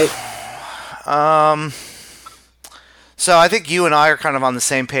tonight. Um, so I think you and I are kind of on the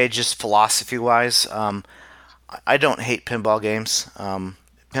same page, just philosophy wise. I don't hate pinball games.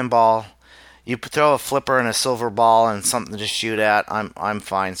 Pinball, you throw a flipper and a silver ball and something to shoot at, I'm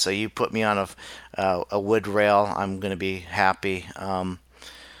fine. So you put me on a wood rail, I'm gonna be happy.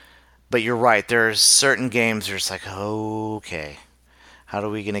 But you're right. There's certain games where it's like, okay, how are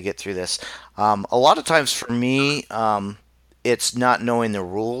we gonna get through this? A lot of times for me, it's not knowing the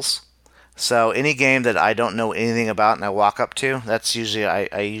rules. So any game that I don't know anything about and I walk up to, that's usually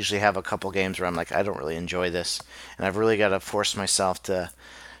I usually have a couple games where I'm like, I don't really enjoy this, and I've really got to force myself to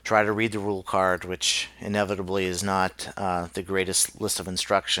try to read the rule card, which inevitably is not the greatest list of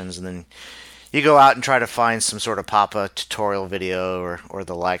instructions, and then you go out and try to find some sort of papa tutorial video or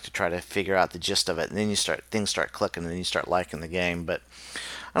the like to try to figure out the gist of it, and then things start clicking, and then you start liking the game. But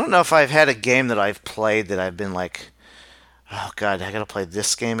I don't know if I've had a game that I've played that I've been like, oh god, I gotta play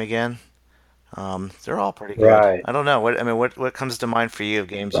this game again. They're all pretty good. Right. I don't know what comes to mind for you of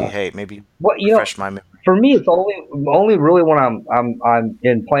games you Right. hate. Maybe Well, refresh my memory. for me, it's only really when I'm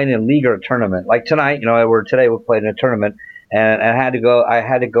in playing in league or a tournament. Like tonight, today we're playing a tournament, and I had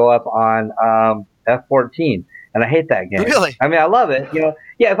to go up on F14, and I hate that game. Really? I mean, I love it. Yeah.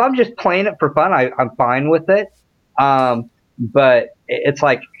 If I'm just playing it for fun, I'm fine with it. But it's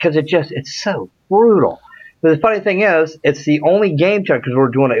like because it's so brutal. But the funny thing is, it's the only game because we're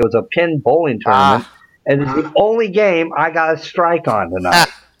doing it was a pin bowling tournament, Ah, and it's the only game I got a strike on tonight. ah,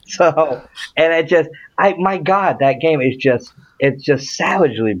 So, and my God, that game is it's just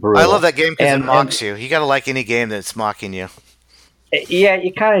savagely I love brutal. that game because it mocks you. You got to like any game that's mocking you. Yeah,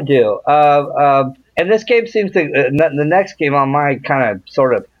 you kind of do. And this game seems to the next game on my kind of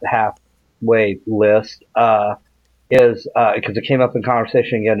sort of halfway list is because it came up in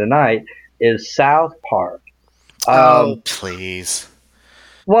conversation again tonight is South Park. Oh, Um, please.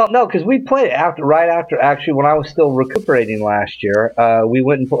 well, no, because we played it right after actually when I was still recuperating last year. We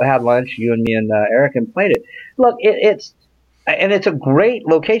went and had lunch, you and me and Eric, and played it. Look, it's a great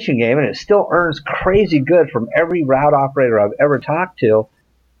location game, and it still earns crazy good from every route operator I've ever talked to,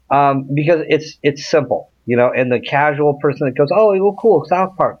 because it's simple, and the casual person that goes, oh, well, cool,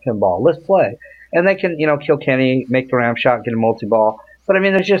 South Park pinball, let's play, and they can, kill Kenny, make the ram shot, get a multi ball, but I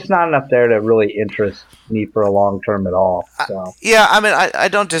mean, there's just not enough there to really interest me for a long term at all. So Yeah, I mean, I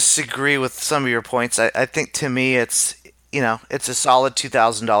don't disagree with some of your points. I think to me, it's a solid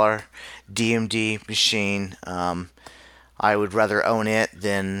 $2,000 DMD machine. I would rather own it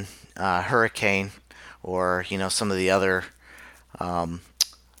than Hurricane or some of the other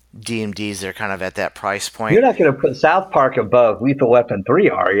DMDs that are kind of at that price you're point. not going to put South Park above Lethal Weapon 3,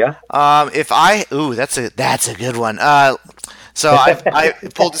 are you? That's a good one. So I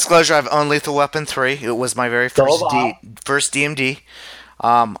full disclosure, I've owned Lethal Weapon 3. It was my very So first have I. first DMD.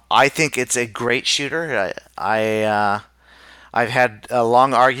 I think it's a great shooter. I've had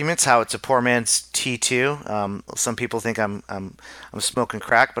long arguments how it's a poor man's T2. Some people think I'm smoking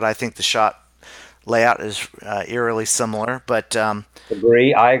crack, but I think the shot layout is eerily similar. But I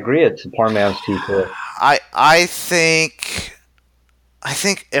agree. It's a poor man's T2. I think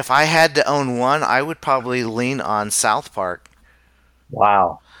if I had to own one, I would probably lean on South Park.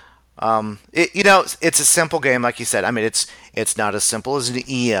 Wow. It's a simple game, like you said. I mean, it's not as simple as an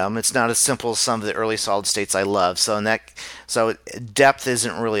EM. It's not as simple as some of the early solid states I love. So depth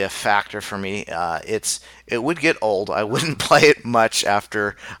isn't really a factor for me. It would get old. I wouldn't play it much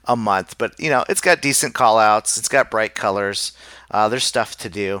after a month, but it's got decent call outs. It's got bright colors. There's stuff to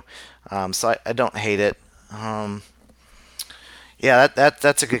do. So I don't hate it. Yeah,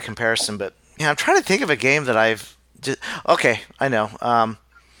 that's a good comparison. But I'm trying to think of a game that I've. Okay, I know.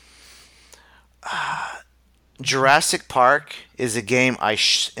 Jurassic Park is a game I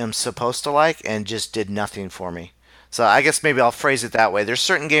am supposed to like and just did nothing for me. So I guess maybe I'll phrase it that way. There's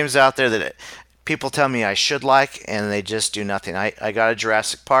certain games out there that people tell me I should like and they just do nothing. I got a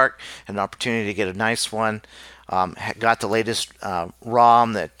Jurassic Park, an opportunity to get a nice one. Got the latest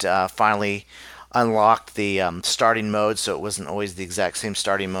ROM that finally unlocked the starting mode, so it wasn't always the exact same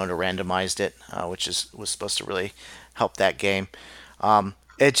starting mode, or randomized it, which was supposed to really help that game.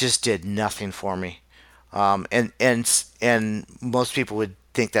 It just did nothing for me. And most people would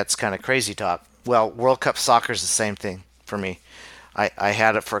think that's kind of crazy talk. Well, World Cup soccer is the same thing for me. I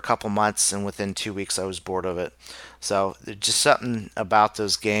had it for a couple months, and within 2 weeks, I was bored of it. So just something about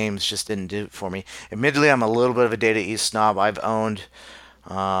those games just didn't do it for me. Admittedly, I'm a little bit of a Data East snob. I've owned,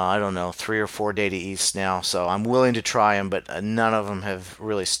 I don't know, 3 or 4 Data East now, so I'm willing to try them, but none of them have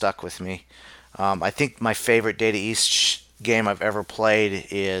really stuck with me. I think my favorite Data East game I've ever played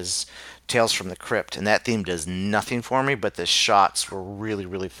is Tales from the Crypt, and that theme does nothing for me, but the shots were really,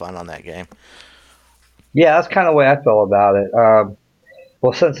 really fun on that game. Yeah, that's kind of the way I feel about it.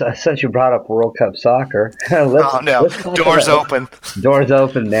 Well, since you brought up World Cup soccer, Oh no, let's talk doors about open. doors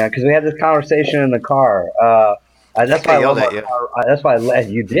open, man. Because we had this conversation in the car. I That's think why I I love yelled at our you. car. That's why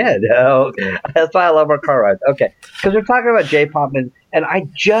you did. Oh, that's why I love our car rides. Okay, because we're talking about J-pop, and I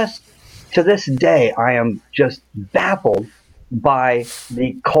just to this day I am just baffled by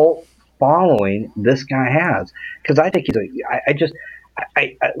the cult following this guy has. Because I think I just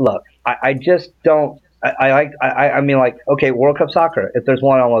look. I just don't. I mean, like, okay, World Cup soccer. If there's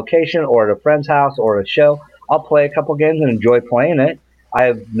one on location or at a friend's house or a show, I'll play a couple games and enjoy playing it. I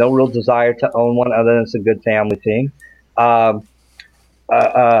have no real desire to own one other than it's a good family thing. Um,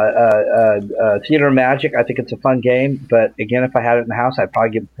 Theater of Magic, I think it's a fun game, but again, if I had it in the house, I'd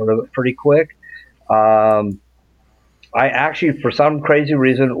probably get rid of it pretty quick. Um, I actually, for some crazy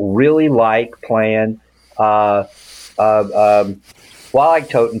reason, really like playing. Uh, um, well, I like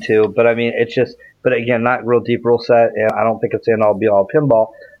Totem too, but I mean, it's just, but again, not real deep rule set, and I don't think it's in all be all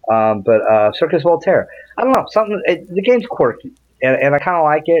pinball. But Circus Voltaire, I don't know, the game's quirky, and I kind of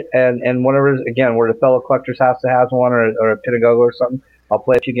like it. And whenever again, we're at a fellow collector's house that has one, or a Pinagogo or something, I'll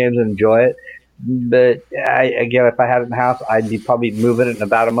play a few games and enjoy it. But again, if I had it in the house, I'd be probably moving it in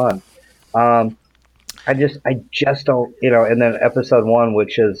about a month. Um, I just don't, And then episode one,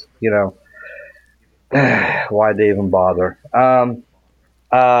 which is, why they even bother?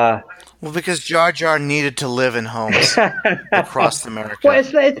 Uh, Well, because Jar Jar needed to live in homes across well, America.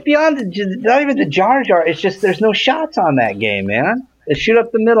 it's beyond not even the Jar Jar. It's just there's no shots on that game, man. They shoot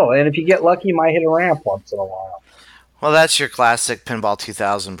up the middle, and if you get lucky, you might hit a ramp once in a while. Well, that's your classic Pinball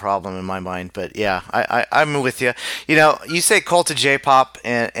 2000 problem in my mind. But yeah, I'm with you. You know, you say cult of J-pop,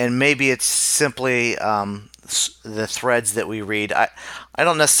 and maybe it's simply the threads that we read. I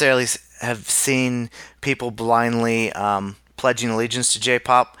don't necessarily have seen people blindly pledging allegiance to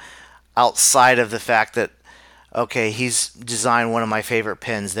J-pop outside of the fact that okay, he's designed one of my favorite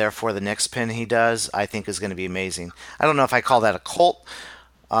pins, therefore the next pin he does, I think is going to be amazing. I don't know if I call that a cult.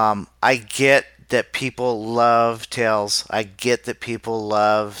 I get that people love Tales. I get that people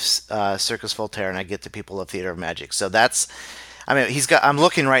love Circus Voltaire, and I get that people love Theater of Magic. So that's, I mean, he's got. I'm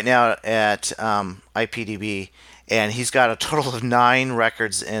looking right now at IPDB, and he's got a total of 9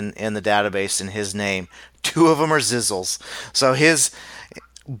 records in the database in his name. 2 of them are Zizzles. So his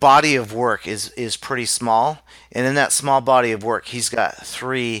body of work is pretty small, and in that small body of work, he's got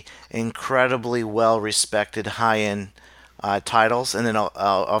 3 incredibly well respected high end titles, and then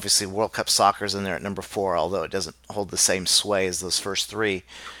obviously World Cup Soccer's in there at number 4, although it doesn't hold the same sway as those first 3.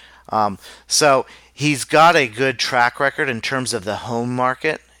 So he's got a good track record in terms of the home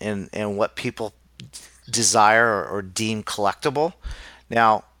market and what people desire or deem collectible.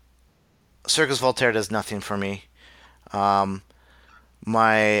 Now, Circus Voltaire does nothing for me. Um,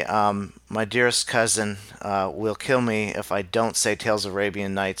 my dearest cousin will kill me if I don't say Tales of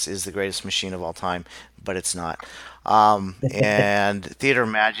Arabian Nights is the greatest machine of all time, but it's not. And Theater of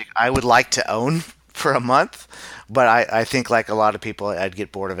Magic, I would like to own for a month, but I think like a lot of people, I'd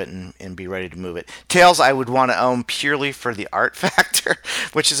get bored of it and be ready to move it. Tails, I would want to own purely for the art factor,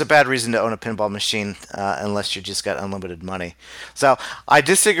 which is a bad reason to own a pinball machine unless you just got unlimited money. So I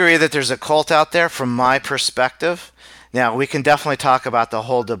disagree that there's a cult out there from my perspective. Now we can definitely talk about the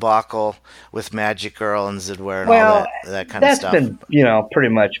whole debacle with Magic Girl and Zidware and all Well, that kind of that's stuff. been pretty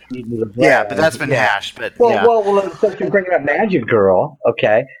much beaten to the Yeah, but ground. that's been Yeah. hashed. But Well, yeah, since you're bringing up Magic Girl,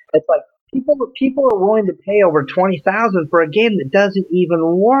 okay, it's like people are willing to pay over 20,000 for a game that doesn't even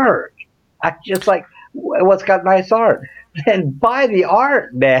work. I just like what's got nice art. Then buy the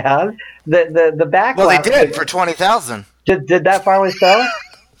art, man. The well they backlash. did for 20,000. Did that finally sell?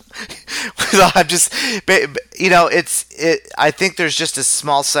 I'm just, I think there's just a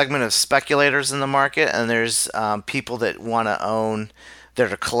small segment of speculators in the market, and there's people that want to own.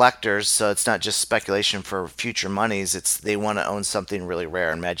 That are collectors, so it's not just speculation for future monies. It's they want to own something really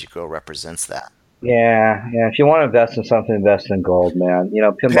rare, and Magic Girl represents that. Yeah, yeah. If you want to invest in something, invest in gold, man.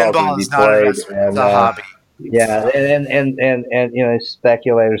 Pinball's going to Pinball be is not an played, investment; it's and a hobby. yeah, and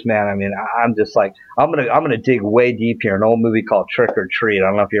speculators, man. I mean, I'm just like I'm gonna dig way deep here. An old movie called Trick or Treat. I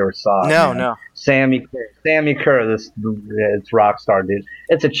don't know if you ever saw it, No, man. no. Sammy Kerr, it's rock star dude.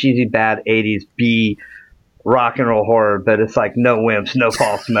 It's a cheesy bad '80s B rock and roll horror, but it's like no wimps, no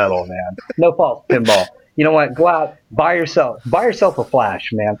false metal, man. No false pinball. You know what? Go out, buy yourself a flash,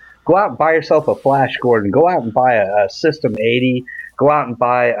 man. Go out and buy yourself a flash, Gordon. Go out and buy a System 80. Go out and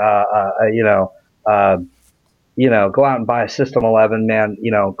buy uh, go out and buy a System 11, man.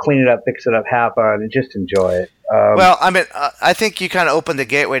 Clean it up, fix it up, have fun, and just enjoy it. Well, I mean, I think you kind of opened the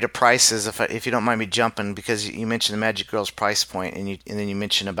gateway to prices, if you don't mind me jumping, because you mentioned the Magic Girl's price point, and then you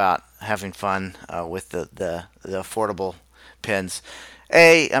mentioned about having fun with the affordable pins.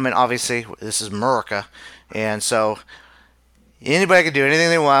 I mean, obviously, this is America, and so anybody can do anything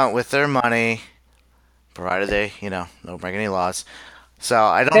they want with their money, provided they, don't break any laws. So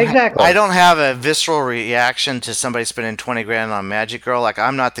I Exactly. don't have a visceral reaction to somebody spending 20 grand on Magic Girl. Like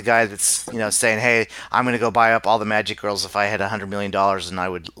I'm not the guy that's saying, hey, I'm going to go buy up all the Magic Girls if I had $100 million and I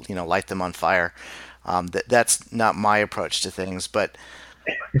would light them on fire. That's not my approach to things. But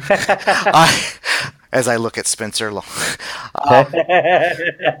I, as I look at Spencer, but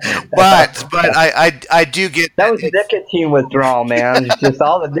I do get That was nicotine withdrawal, man. It's just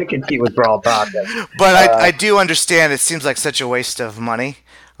all the nicotine withdrawal talking. but I do understand it seems like such a waste of money.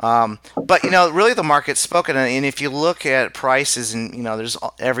 But really the market's spoken, and if you look at prices, and there's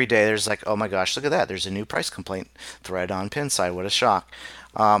every day there's like, oh my gosh, look at that! There's a new price complaint thread on Pinside. What a shock!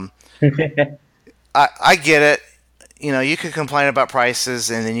 Um, I get it. You can complain about prices,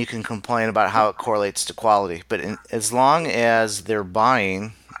 and then you can complain about how it correlates to quality. But as long as they're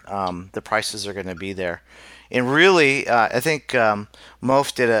buying, the prices are going to be there. And really, I think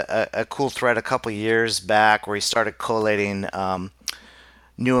Mof did a cool thread a couple years back where he started collating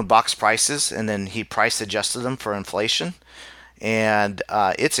new in box prices, and then he price adjusted them for inflation. And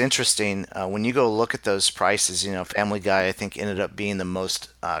it's interesting when you go look at those prices. Family Guy I think ended up being the most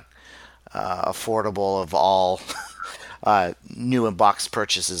affordable of all new in box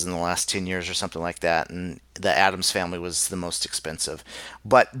purchases in the last 10 years or something like that, and the Adams family was the most expensive.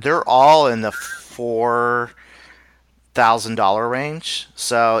 But they're all in the $4,000 range.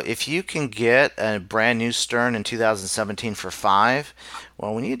 So if you can get a brand new Stern in 2017 for five,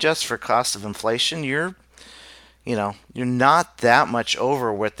 well, when you adjust for cost of inflation, you're not that much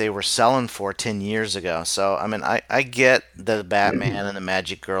over what they were selling for 10 years ago. So, I mean, I get the Batman and the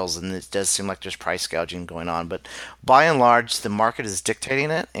Magic Girls, and it does seem like there's price gouging going on. But by and large, the market is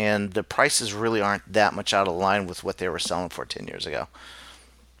dictating it, and the prices really aren't that much out of line with what they were selling for 10 years ago.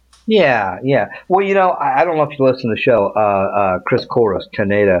 Yeah, yeah. Well, I don't know if you listen to the show. Chris Corus,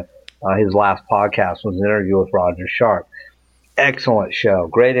 Canada, his last podcast was an interview with Roger Sharp. Excellent show,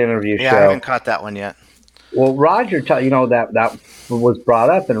 great interview Yeah, I show. haven't caught that one yet. Well, Roger, that was brought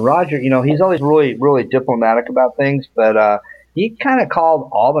up, and Roger, he's always really, really diplomatic about things, but he kind of called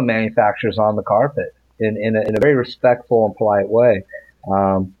all the manufacturers on the carpet in a very respectful and polite way.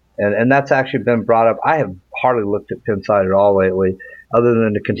 And that's actually been brought up. I have hardly looked at Pinside at all lately, other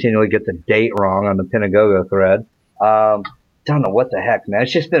than to continually get the date wrong on the Pinagogo thread. Don't know what the heck, man.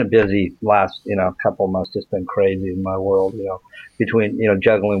 It's just been a busy last, couple of months. Just been crazy in my world, between,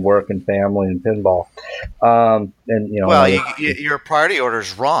 juggling work and family and pinball. Well, your priority order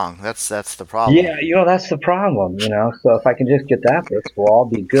is wrong. That's the problem. Yeah, that's the problem, So if I can just get that fixed, we'll all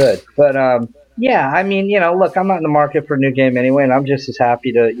be good. But yeah, I mean, look, I'm not in the market for a new game anyway, and I'm just as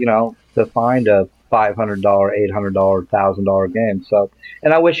happy to, to find a $500, $800, $1,000 game. So,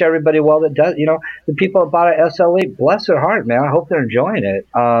 and I wish everybody well that does, the people that bought an SLE, bless their heart, man. I hope they're enjoying it.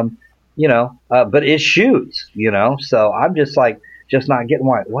 But it shoots, So I'm just like, just not getting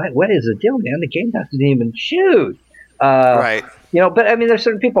what is the deal, man? The game doesn't even shoot. Right. But I mean, there's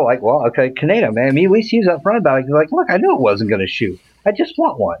certain people like, well, okay, Kaneda, man. I mean, at least he's upfront about it. He's like, look, I knew it wasn't going to shoot. I just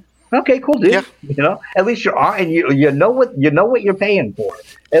want one. Okay, cool, dude. Yeah. At least you're on, and you know what you're paying for.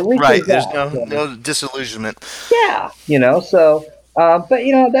 At least right. There's that. no disillusionment. Yeah, So, but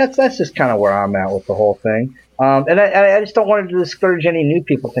that's just kind of where I'm at with the whole thing. And I just don't want to discourage any new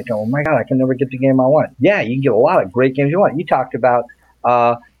people thinking, oh my God, I can never get the game I want. Yeah, you can get a lot of great games you want. You talked about,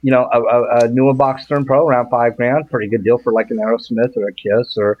 a new in-box Stern Pro around $5,000, pretty good deal for like an Aerosmith or a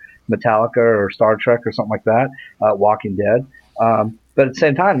Kiss or Metallica or Star Trek or something like that. Walking Dead. But at the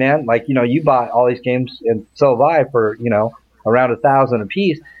same time, man, like you bought all these games, and so have I, for around $1,000 a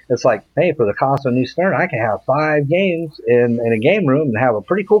piece. It's like, hey, for the cost of a new Stern, I can have 5 games in a game room and have a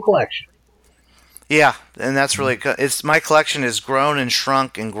pretty cool collection. Yeah, and that's really good. My collection has grown and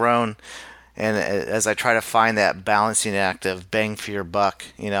shrunk and grown, and as I try to find that balancing act of bang for your buck,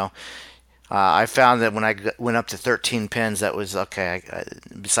 I found that when I went up to 13 pins, that was okay.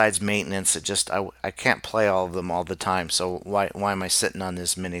 Besides maintenance, I can't play all of them all the time. So why am I sitting on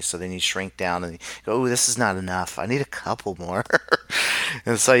this many? So then you shrink down and you go, oh, this is not enough. I need a couple more,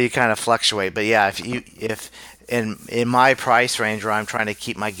 and so you kind of fluctuate. But yeah, if in my price range where I'm trying to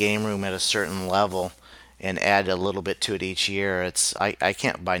keep my game room at a certain level and add a little bit to it each year, I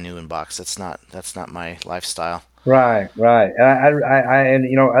can't buy new in box. That's not my lifestyle. Right. And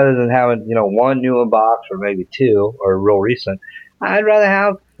other than having one new in box or maybe 2 or real recent, I'd rather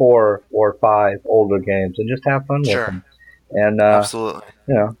have 4 or 5 older games and just have fun with them. And absolutely,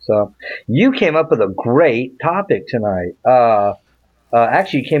 so you came up with a great topic tonight.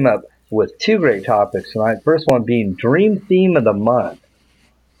 Actually, you came up with 2 great topics tonight. First one being Dream Theme of the Month.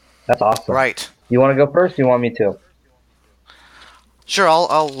 That's awesome. Right. You want to go first? Or you want me to? Sure,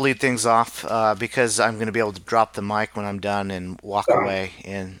 I'll lead things off because I'm going to be able to drop the mic when I'm done and walk away,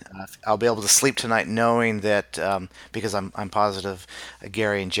 and I'll be able to sleep tonight knowing that because I'm positive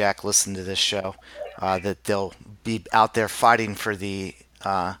Gary and Jack listen to this show, that they'll be out there fighting for the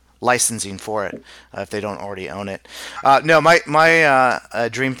licensing for it if they don't already own it. No, my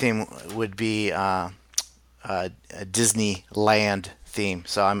dream theme would be a Disneyland theme.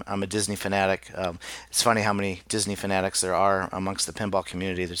 So I'm a Disney fanatic. It's funny how many Disney fanatics there are amongst the pinball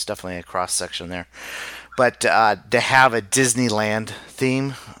community. There's definitely a cross section there. But to have a Disneyland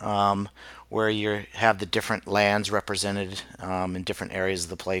theme where you have the different lands represented in different areas of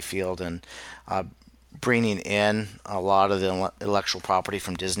the play field, and bringing in a lot of the intellectual property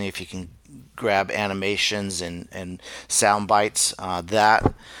from Disney, if you can grab animations and sound bites,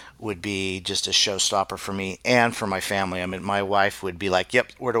 that would be just a showstopper for me and for my family. I mean, my wife would be like,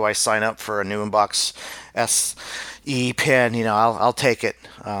 "Yep, where do I sign up for a new inbox SE pin? I'll take it."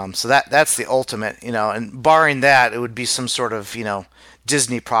 So that's the ultimate, And barring that, it would be some sort of,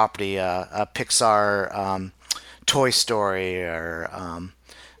 Disney property, a Pixar, Toy Story, or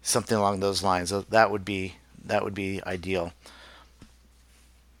something along those lines. So that would be ideal.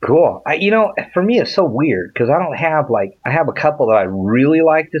 Cool. For me, it's so weird because I don't have I have a couple that I really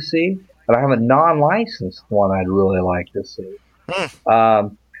like to see, but I have a non-licensed one I'd really like to see. Hmm.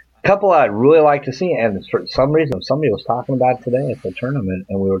 Couple I'd really like to see, and for some reason, somebody was talking about it today at the tournament,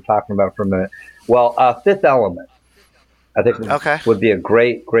 and we were talking about it for a minute. Well, Fifth Element, I think Okay. would be a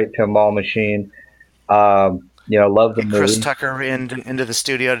great pinball machine. Love the Get Chris movie. Tucker into the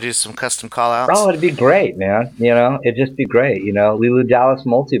studio to do some custom call Oh, outs. it'd be great, man. It'd just be great. Lulu Dallas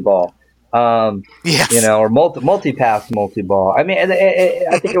multi-ball, Yes. or multi-pass multi-ball. I mean,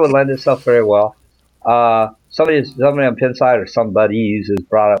 I think it would lend itself very well. Somebody on Pinside or somebody has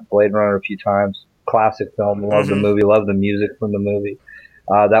brought up Blade Runner a few times. Classic film. Love the Hmm. movie. Love the music from the movie.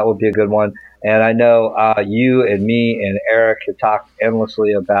 That would be a good one. And I know you and me and Eric have talked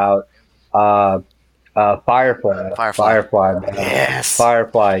endlessly about uh, Firefly. Firefly. Firefly, man. Yes.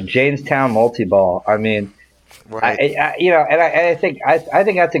 Firefly. Jamestown multi-ball. I mean, Right. I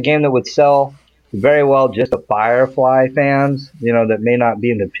think that's a game that would sell very well just to Firefly fans, that may not be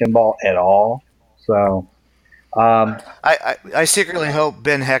into pinball at all. So, um, I secretly hope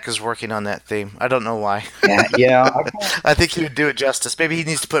Ben Heck is working on that theme. I don't know why. yeah, I think he would do it justice. Maybe he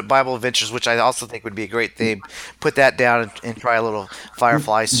needs to put Bible Adventures, which I also think would be a great theme. Put that down and try a little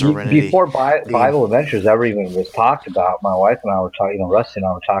Firefly Serenity before theme. Bible Adventures ever even was talked about, my wife and I were talking, Rusty and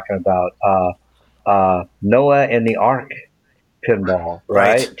I were talking about Noah and the Ark pinball,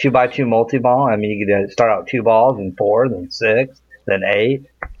 Right. right? Two by two multi ball. I mean, you could start out two balls, then four, then six, then eight.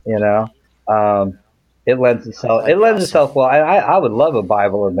 You know, um, it lends itself. It That'd be lends awesome. itself well. I would love a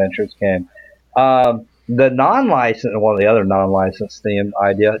Bible Adventures game. The non-licensed, one of the other non-licensed theme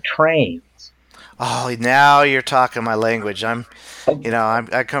idea, trains. Oh, now you're talking my language. Oh,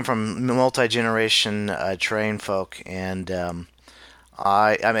 I come from multi-generation train folk, and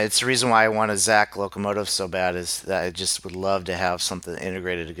I mean, it's the reason why I want a Zach locomotive so bad is that I just would love to have something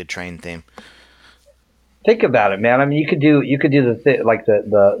integrated, a good train theme. think about it, man. I mean, you could do like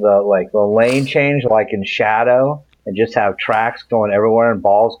the lane change like in Shadow, and just have tracks going everywhere and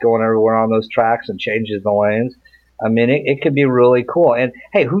balls going everywhere on those tracks and changes the lanes. I mean, it could be really cool. And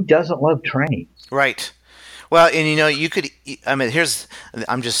hey, who doesn't love trains? Right. Well, and you could. I mean,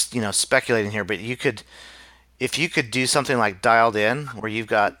 I'm just speculating here, but if you could do something like Dialed In, where you've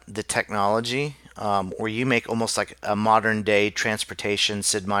got the technology, where you make almost like a modern day transportation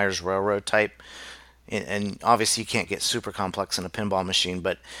Sid Meier's Railroad type, and obviously you can't get super complex in a pinball machine,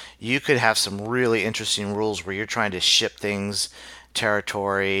 but you could have some really interesting rules where you're trying to ship things,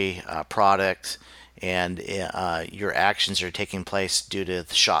 territory, product, and your actions are taking place due to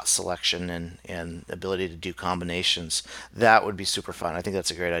the shot selection and ability to do combinations. That would be super fun. I think that's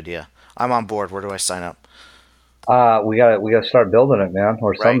a great idea. I'm on board. Where do I sign up? We gotta start building it, man,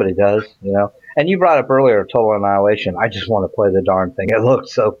 or Right. somebody does. And you brought up earlier Total Annihilation. I just want to play the darn thing. It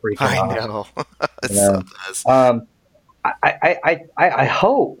looks so freaking I awesome. know. It You so know, does. um, I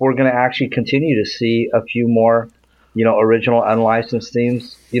hope we're going to actually continue to see a few more, original unlicensed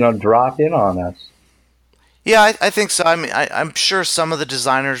themes, drop in on us. Yeah, I think so. I mean, I'm sure some of the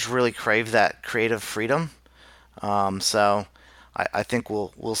designers really crave that creative freedom. So I think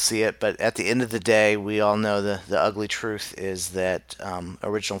we'll see it. But at the end of the day, we all know the ugly truth is that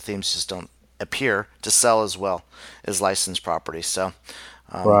original themes just don't appear to sell as well as licensed properties. So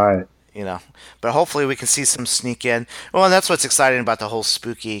um, Right. you know, but hopefully we can see some sneak in. Well, and that's what's exciting about the whole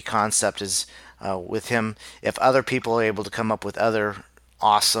spooky concept is with him. If other people are able to come up with other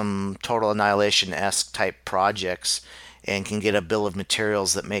awesome Total Annihilation esque type projects and can get a bill of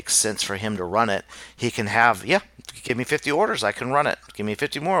materials that makes sense for him to run it, he can have, yeah, give me 50 orders, I can run it. Give me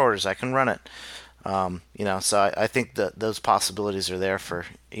 50 more orders, I can run it. So I think that those possibilities are there for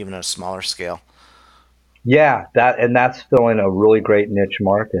even a smaller scale. Yeah, that's filling a really great niche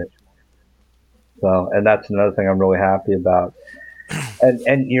market. So, and that's another thing I'm really happy about.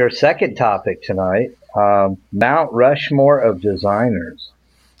 And your second topic tonight, Mount Rushmore of designers.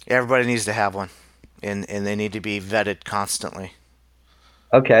 Everybody needs to have one, and they need to be vetted constantly.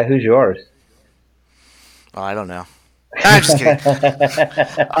 Okay, who's yours? Oh, I don't know. I'm just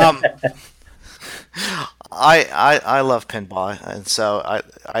kidding. Um, I love pinball, and so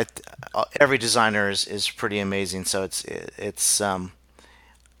I every designer is pretty amazing. So it's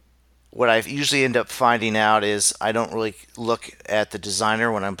what I usually end up finding out is I don't really look at the designer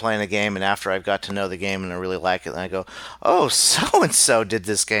when I'm playing a game, and after I've got to know the game and I really like it, then I go, "Oh, so and so did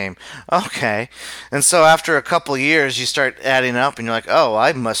this game, okay." And so after a couple of years, you start adding up, and you're like, "Oh,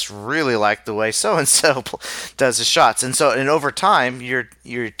 I must really like the way so and so does the shots." And over time, your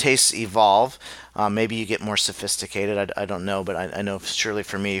tastes evolve. Maybe you get more sophisticated. I don't know, but I know surely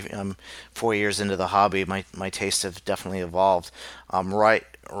for me, 4 years into the hobby, my tastes have definitely evolved. Right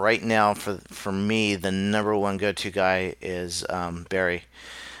right now for me, the number one go-to guy is Barry.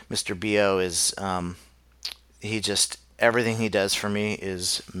 Mr. Bo is he just everything he does for me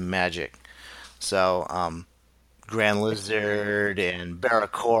is magic. So Grand Lizard and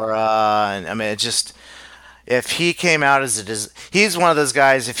Barracora, and I mean, it just if he came out as he's one of those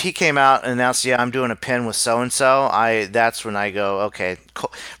guys. If he came out and announced, "Yeah, I'm doing a pin with so and so," that's when I go, "Okay,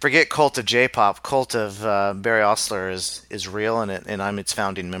 forget Cult of J-pop. Cult of Barry Osler is real, and I'm its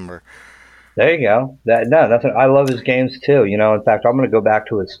founding member." There you go. That no, nothing. I love his games too. In fact, I'm going to go back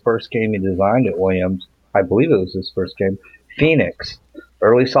to his first game he designed at Williams. I believe it was his first game, Phoenix,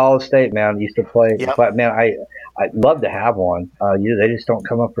 early solid state. Man, used to play, Yep. but man, I'd love to have one. They just don't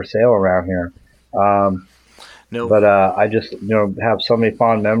come up for sale around here. Um, No. but I just have so many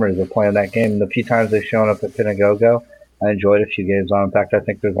fond memories of playing that game. And the few times they've shown up at Pinagogo, I enjoyed a few games on. In fact, I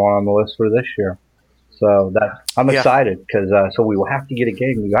think there's one on the list for this year. So that I'm Yeah. excited because so we will have to get a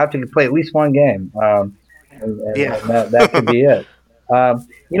game. We have to play at least one game, Yeah. and that could be it. Um,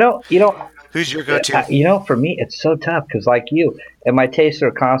 you know, you know, Who's your go-to? for me, it's so tough because, like you, and my tastes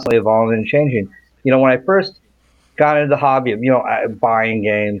are constantly evolving and changing. When I first got into the hobby of buying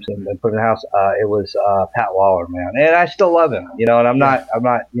games and putting in the house, it was Pat Waller, man, and I still love him. And Yeah. I'm not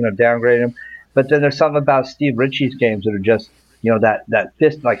downgrading him, but then there's something about Steve Ritchie's games that are just that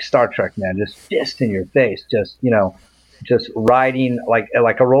fist like Star Trek, man, just fist in your face, just riding like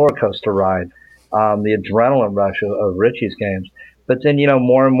a roller coaster ride, the adrenaline rush of Ritchie's games. But then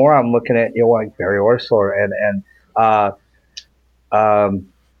more and more I'm looking at like Barry Orsler and uh, um,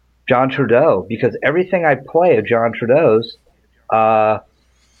 John Trudeau, because everything I play of John Trudeau's, uh,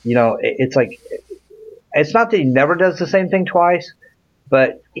 it's like it's not that he never does the same thing twice,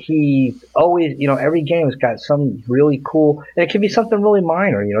 but he always, every game has got some really cool, and it can be something really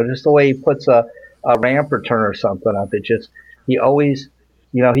minor, just the way he puts a ramp return or something up. It just, he always,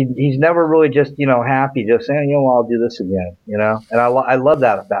 he's never really just, happy just saying, well, I'll do this again, and I love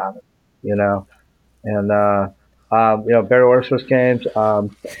that about him, you know, and, Barry Worsworth's games,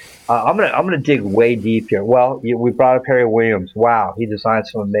 I'm gonna dig way deep here. Well, we brought up Harry Williams. Wow, he designed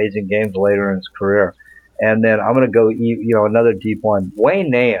some amazing games later in his career. And then I'm gonna go, another deep one.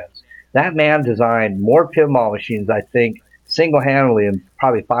 Wayne Nance. That man designed more pinball machines, I think, single-handedly, than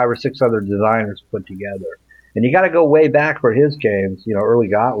probably 5 or 6 other designers put together. And you got to go way back for his games. Early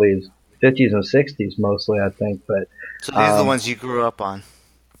Gottlieb's, 50s and 60s mostly, I think. But So these are the ones you grew up on.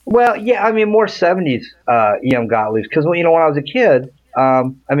 well, yeah, I mean more 70s EM Gottlieb's because when I was a kid,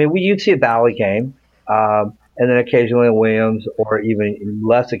 you'd see a Bally game, and then occasionally a Williams, or even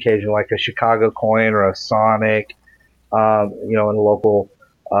less occasionally like a Chicago Coin or a Sonic, in a local,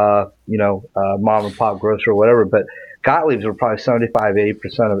 mom and pop grocery or whatever. But Gottlieb's were probably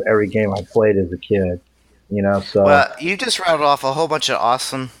 75-80% of every game I played as a kid. So Well, you just rattled off a whole bunch of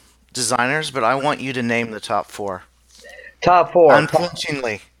awesome designers, but I want you to name the top four. top four.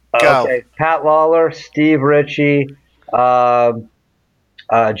 Unflinchingly. Go. Okay, Pat Lawler, Steve Ritchie, um,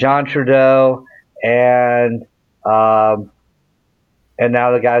 John Trudeau, and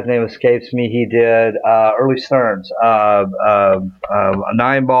now the guy's name escapes me. He did early Stearns, a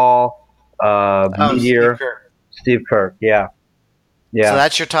 9 ball, Oh, Steve Meteor, Kerr. Steve Kirk. Yeah, So yeah,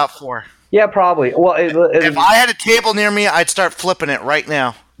 that's your top four. yeah. Probably. Well, If I had a table near me, I'd start flipping it right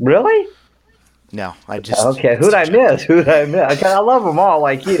now. really? No, I just. Okay. Who'd I miss? Who'd I miss? Okay, I love them all,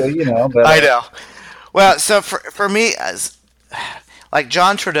 like you. But I know. Well, so for me, as like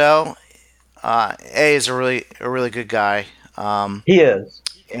John Trudeau, A is a really good guy. he is.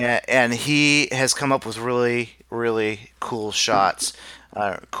 And he has come up with really, really cool shots,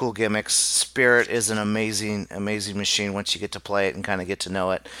 cool gimmicks. Spirit is an amazing, amazing machine once you get to play it and kind of get to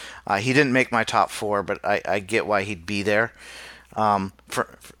know it. He didn't make my top four, but I get why he'd be there.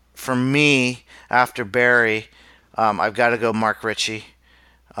 For me, after Barry, I've got to go Mark Ritchie.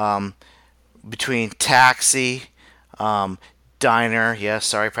 Between Taxi, Diner,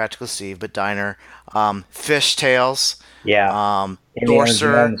 sorry, Practical Steve, but Diner, Fishtails, Yeah. Indiana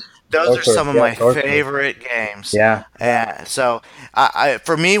Dorser. Jones. Those are some of my Dorser. favorite games. Yeah. So,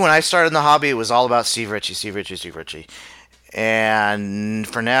 for me, when I started in the hobby, it was all about Steve Ritchie, Steve Ritchie, Steve Ritchie. And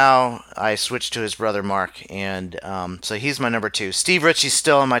for now, I switched to his brother Mark, and so he's my number two. Steve Ritchie's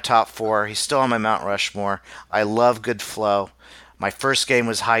still in my top four. He's still on my Mount Rushmore. I love good flow. My first game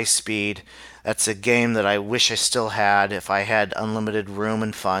was High Speed. That's a game that I wish I still had. If I had unlimited room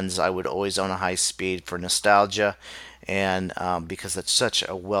and funds, I would always own a High Speed for nostalgia, and because it's such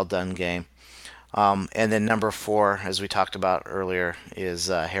a well done game. And then number four, as we talked about earlier, is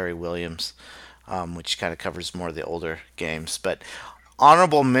Harry Williams, which kind of covers more of the older games. But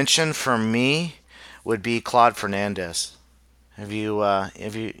honorable mention for me would be Claude Fernandez.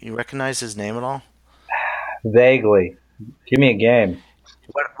 You recognize his name at all? Vaguely. Give me a game.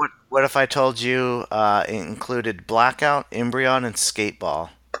 What if I told you it included Blackout, Embryon, and Skateball?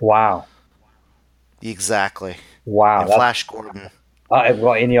 Wow. Exactly. Wow. And Flash Gordon.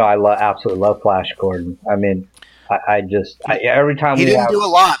 Well, and I absolutely love Flash Gordon. I mean, every time He we didn't have, do a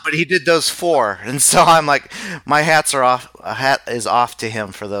lot, but he did those four, and so I'm like, my hats are off. A hat is off to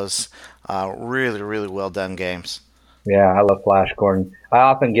him for those really, really well done games. yeah, I love Flash Gordon. I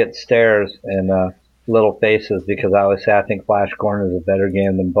often get stares and little faces because I always say I think Flash Gordon is a better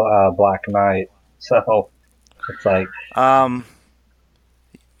game than Black Knight. So it's like, Um,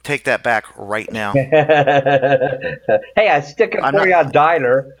 Take that back right now. hey, I stick it I'm for not you on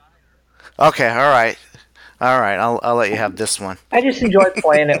Diner. okay. All right. I'll let you have this one. I just enjoy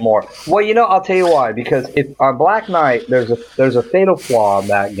playing it more. Well, I'll tell you why. Because if on Black Knight, there's a fatal flaw in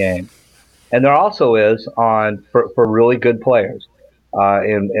that game, and there also is on for really good players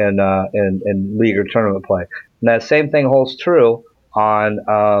in league or tournament play. And that same thing holds true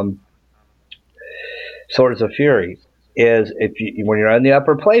on Swords of Fury. Is if you when you're in the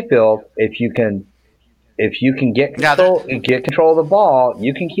upper playfield, if you can Now there, get control of the ball,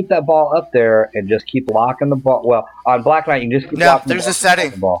 you can keep that ball up there and just keep locking the ball. Well, on Black Knight, you can just keep now locking the there's ball, a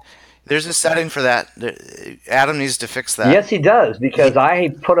setting. the ball. There's a setting for that. Adam needs to fix that. Yes, he does because He,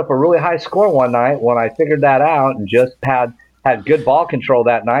 I put up a really high score one night when I figured that out and just had good ball control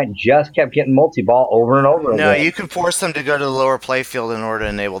that night and just kept getting multi ball over and over no, again. you can force them to go to the lower playfield in order to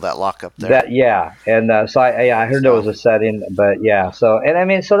enable that lock up there. That yeah, and so I heard there So was a setting, but yeah, so and I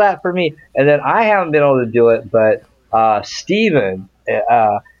mean so that for me, and then I haven't been able to do it, but Steven,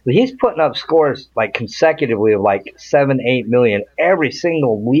 he's putting up scores like consecutively of like 7-8 million every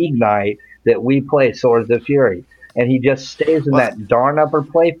single league night that we play Swords of Fury, and he just stays in well, that darn upper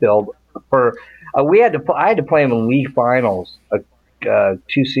playfield for. I had to play him in league finals 2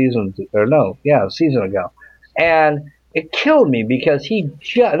 seasons or no, yeah, a season ago, and it killed me because no,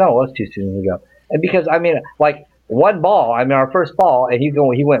 it was 2 seasons ago, and because I mean like one ball, I mean our first ball, and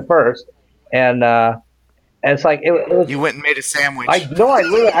he went first, and and it's like it was. you went and made a I sandwich. no,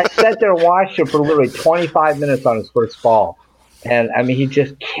 I sat there and watched him for literally 25 minutes on his first ball, and I mean he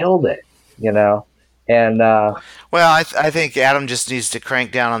just killed it, you know, and Well, I think Adam just needs to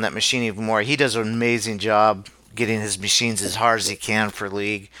crank down on that machine even more. He does an amazing job getting his machines as hard as he can for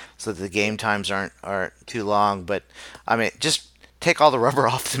league, so that the game times aren't too long. But I mean, just take all the rubber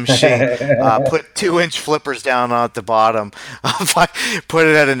off the machine. Put 2-inch flippers down at the bottom. Put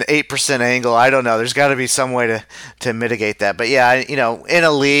it at an 8% angle. I don't know. There's got to be some way to mitigate that. But yeah, in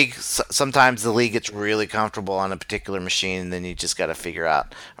a league, sometimes the league gets really comfortable on a particular machine, and then you just got to figure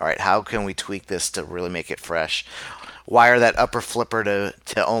out, all right, how can we tweak this to really make it fresh? Wire that upper flipper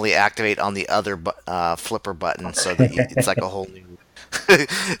to only activate on the other flipper button, so that it's like a whole new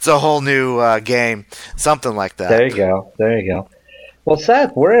it's a whole new game, something like there that. you go, there you go. Well,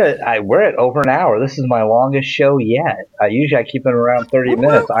 Seth, we're at over an hour. This is my longest show yet. Usually I keep it around 30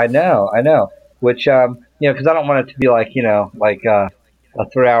 minutes. I know. Which because I don't want it to be like a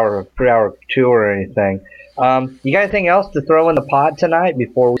 3 hour tour or anything. You got anything else to throw in the pod tonight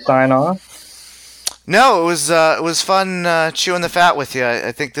before we sign off? No, it was fun chewing the fat with you.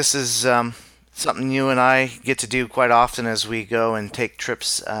 I think this is something you and I get to do quite often as we go and take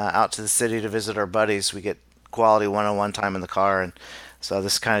trips out to the city to visit our buddies. We get quality one-on-one time in the car, and so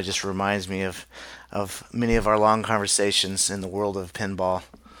this kind of just reminds me of many of our long conversations in the world of pinball.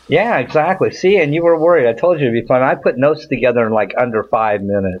 Yeah, exactly. See, and you were worried. I told you it'd be fun. I put notes together in like under 5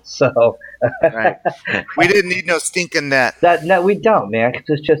 minutes. So Right. We didn't need no stinking net. that no, we don't, man. 'Cause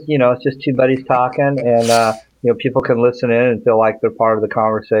it's just it's just two buddies talking, and people can listen in and feel like they're part of the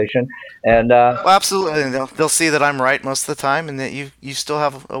conversation. And Well, absolutely. And they'll see that I'm right most of the time, and that you still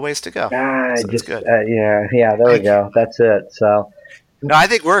have a ways to go. So it's just good. yeah, there we go. That's it. So No, I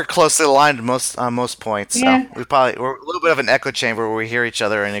think we're closely aligned on most points. So yeah, we're a little bit of an echo chamber where we hear each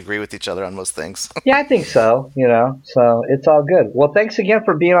other and agree with each other on most things. yeah, I think so. So it's all good. Well, thanks again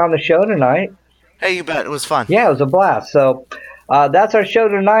for being on the show tonight. Hey, you bet. It was fun. Yeah, it was a blast. So that's our show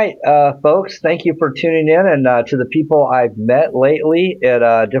tonight, folks. Thank you for tuning in, and to the people I've met lately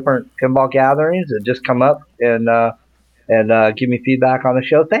at different pinball gatherings that just come up and give me feedback on the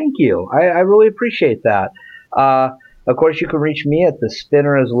show. Thank you. I really appreciate that. Of course, you can reach me at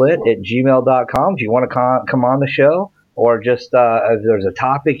thespinnerislit@gmail.com if you want to come on the show, or just if there's a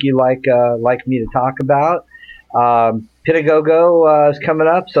topic you like me to talk about. Pinagogo is coming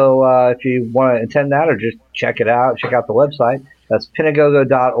up, so if you want to attend that or just check it out, check out the website. That's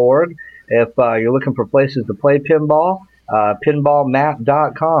pinagogo.org. If you're looking for places to play pinball,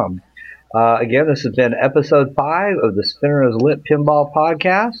 pinballmap.com. Again, this has been episode 5 of the Spinner is Lit Pinball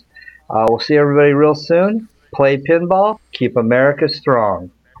Podcast. We'll see everybody real soon. Play pinball, keep America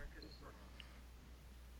strong.